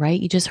been there, right?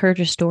 You just heard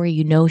her story.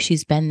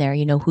 She's been there.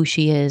 You know who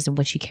she is and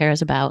what she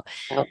cares about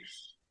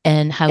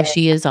and how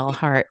she is all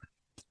heart.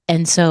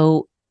 And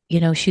so,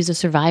 she's a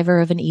survivor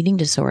of an eating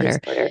disorder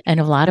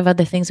and a lot of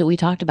other things that we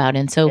talked about.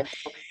 And so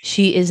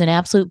she is an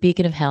absolute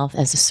beacon of health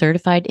as a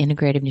certified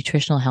integrative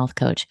nutritional health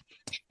coach.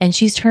 And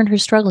she's turned her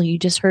struggle, you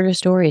just heard her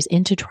stories,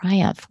 into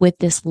triumph with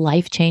this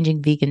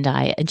life-changing vegan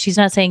diet. And she's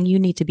not saying you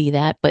need to be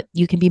that, but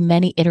you can be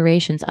many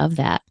iterations of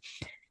that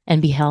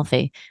and be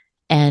healthy.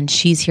 And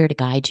she's here to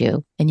guide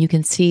you. And you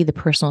can see the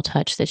personal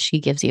touch that she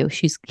gives you.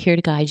 She's here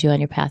to guide you on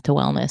your path to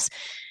wellness.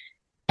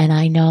 And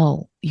I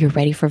know you're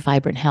ready for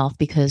vibrant health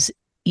because,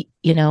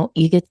 you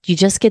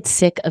just get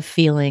sick of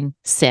feeling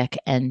sick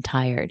and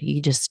tired.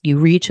 You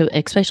reach,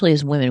 especially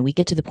as women, we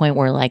get to the point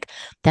where like,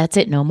 that's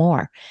it, no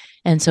more.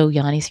 And so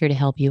Yonni's here to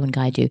help you and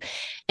guide you.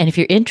 And if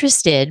you're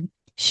interested,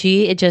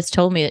 she just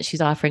told me that she's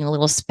offering a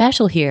little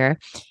special here.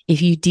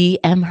 If you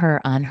DM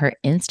her on her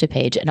Insta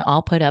page, and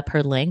I'll put up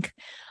her link,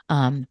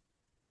 I'll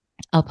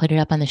put it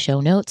up on the show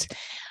notes.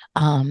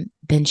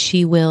 Then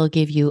she will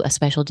give you a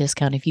special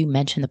discount. If you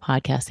mention the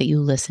podcast that you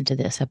listen to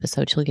this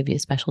episode, she'll give you a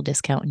special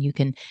discount and you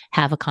can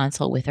have a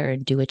consult with her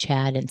and do a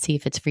chat and see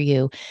if it's for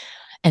you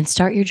and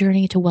start your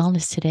journey to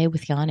wellness today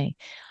with Yonni.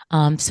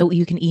 So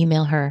you can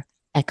email her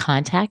at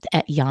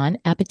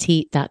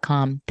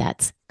contact@yonappetit.com.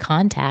 That's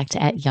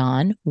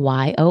contact@yon,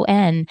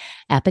 Y-O-N,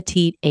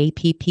 appetit,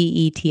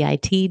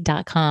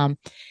 APPETIT.com.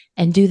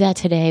 And do that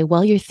today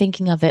while you're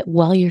thinking of it,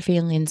 while you're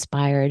feeling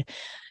inspired.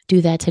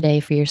 Do that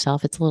today for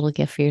yourself. It's a little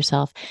gift for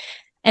yourself.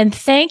 And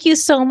thank you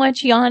so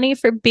much, Yonni,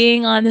 for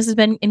being on. This has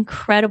been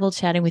incredible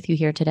chatting with you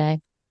here today.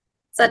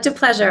 Such a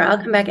pleasure. I'll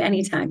come back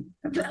anytime.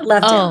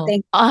 Love to.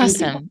 Thank you.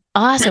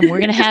 Awesome. We're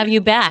going to have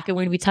you back, and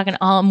we're going to be talking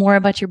more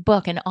about your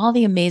book and all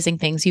the amazing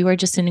things. You are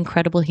just an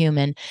incredible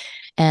human.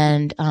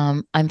 And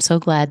I'm so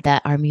glad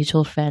that our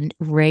mutual friend,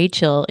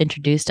 Rachel,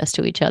 introduced us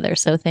to each other.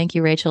 So thank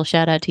you, Rachel.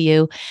 Shout out to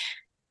you.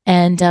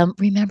 And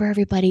remember,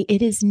 everybody,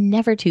 it is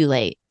never too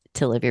late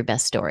to live your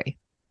best story.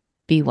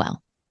 Be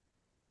well.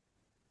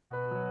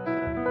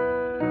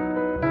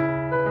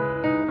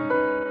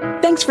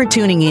 Thanks for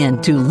tuning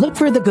in to Look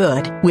for the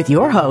Good with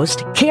your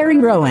host, Carrie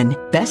Rowan,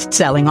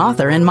 best-selling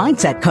author and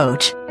mindset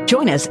coach.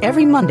 Join us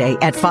every Monday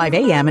at 5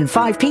 a.m. and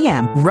 5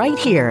 p.m. right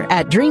here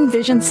at Dream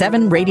Vision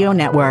 7 Radio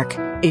Network.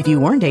 If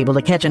you weren't able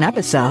to catch an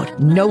episode,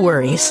 no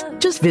worries.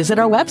 Just visit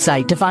our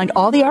website to find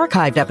all the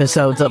archived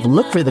episodes of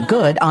Look for the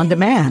Good on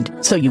demand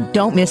so you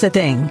don't miss a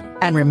thing.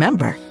 And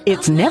remember,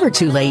 it's never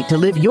too late to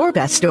live your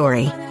best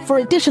story. For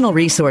additional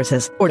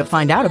resources or to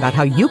find out about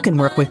how you can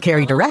work with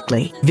Carrie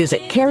directly,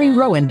 visit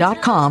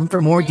carrierowan.com for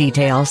more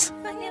details.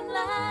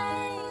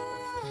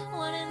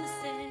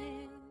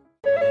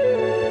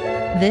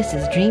 This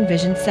is Dream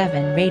Vision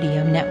 7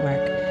 Radio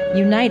Network,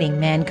 uniting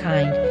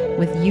mankind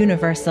with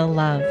universal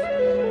love.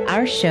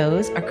 Our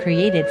shows are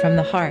created from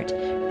the heart,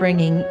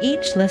 bringing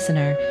each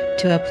listener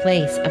to a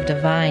place of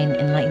divine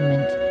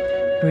enlightenment.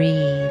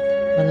 Breathe,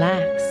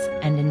 relax,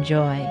 and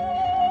enjoy.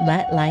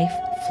 Let life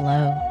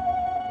flow.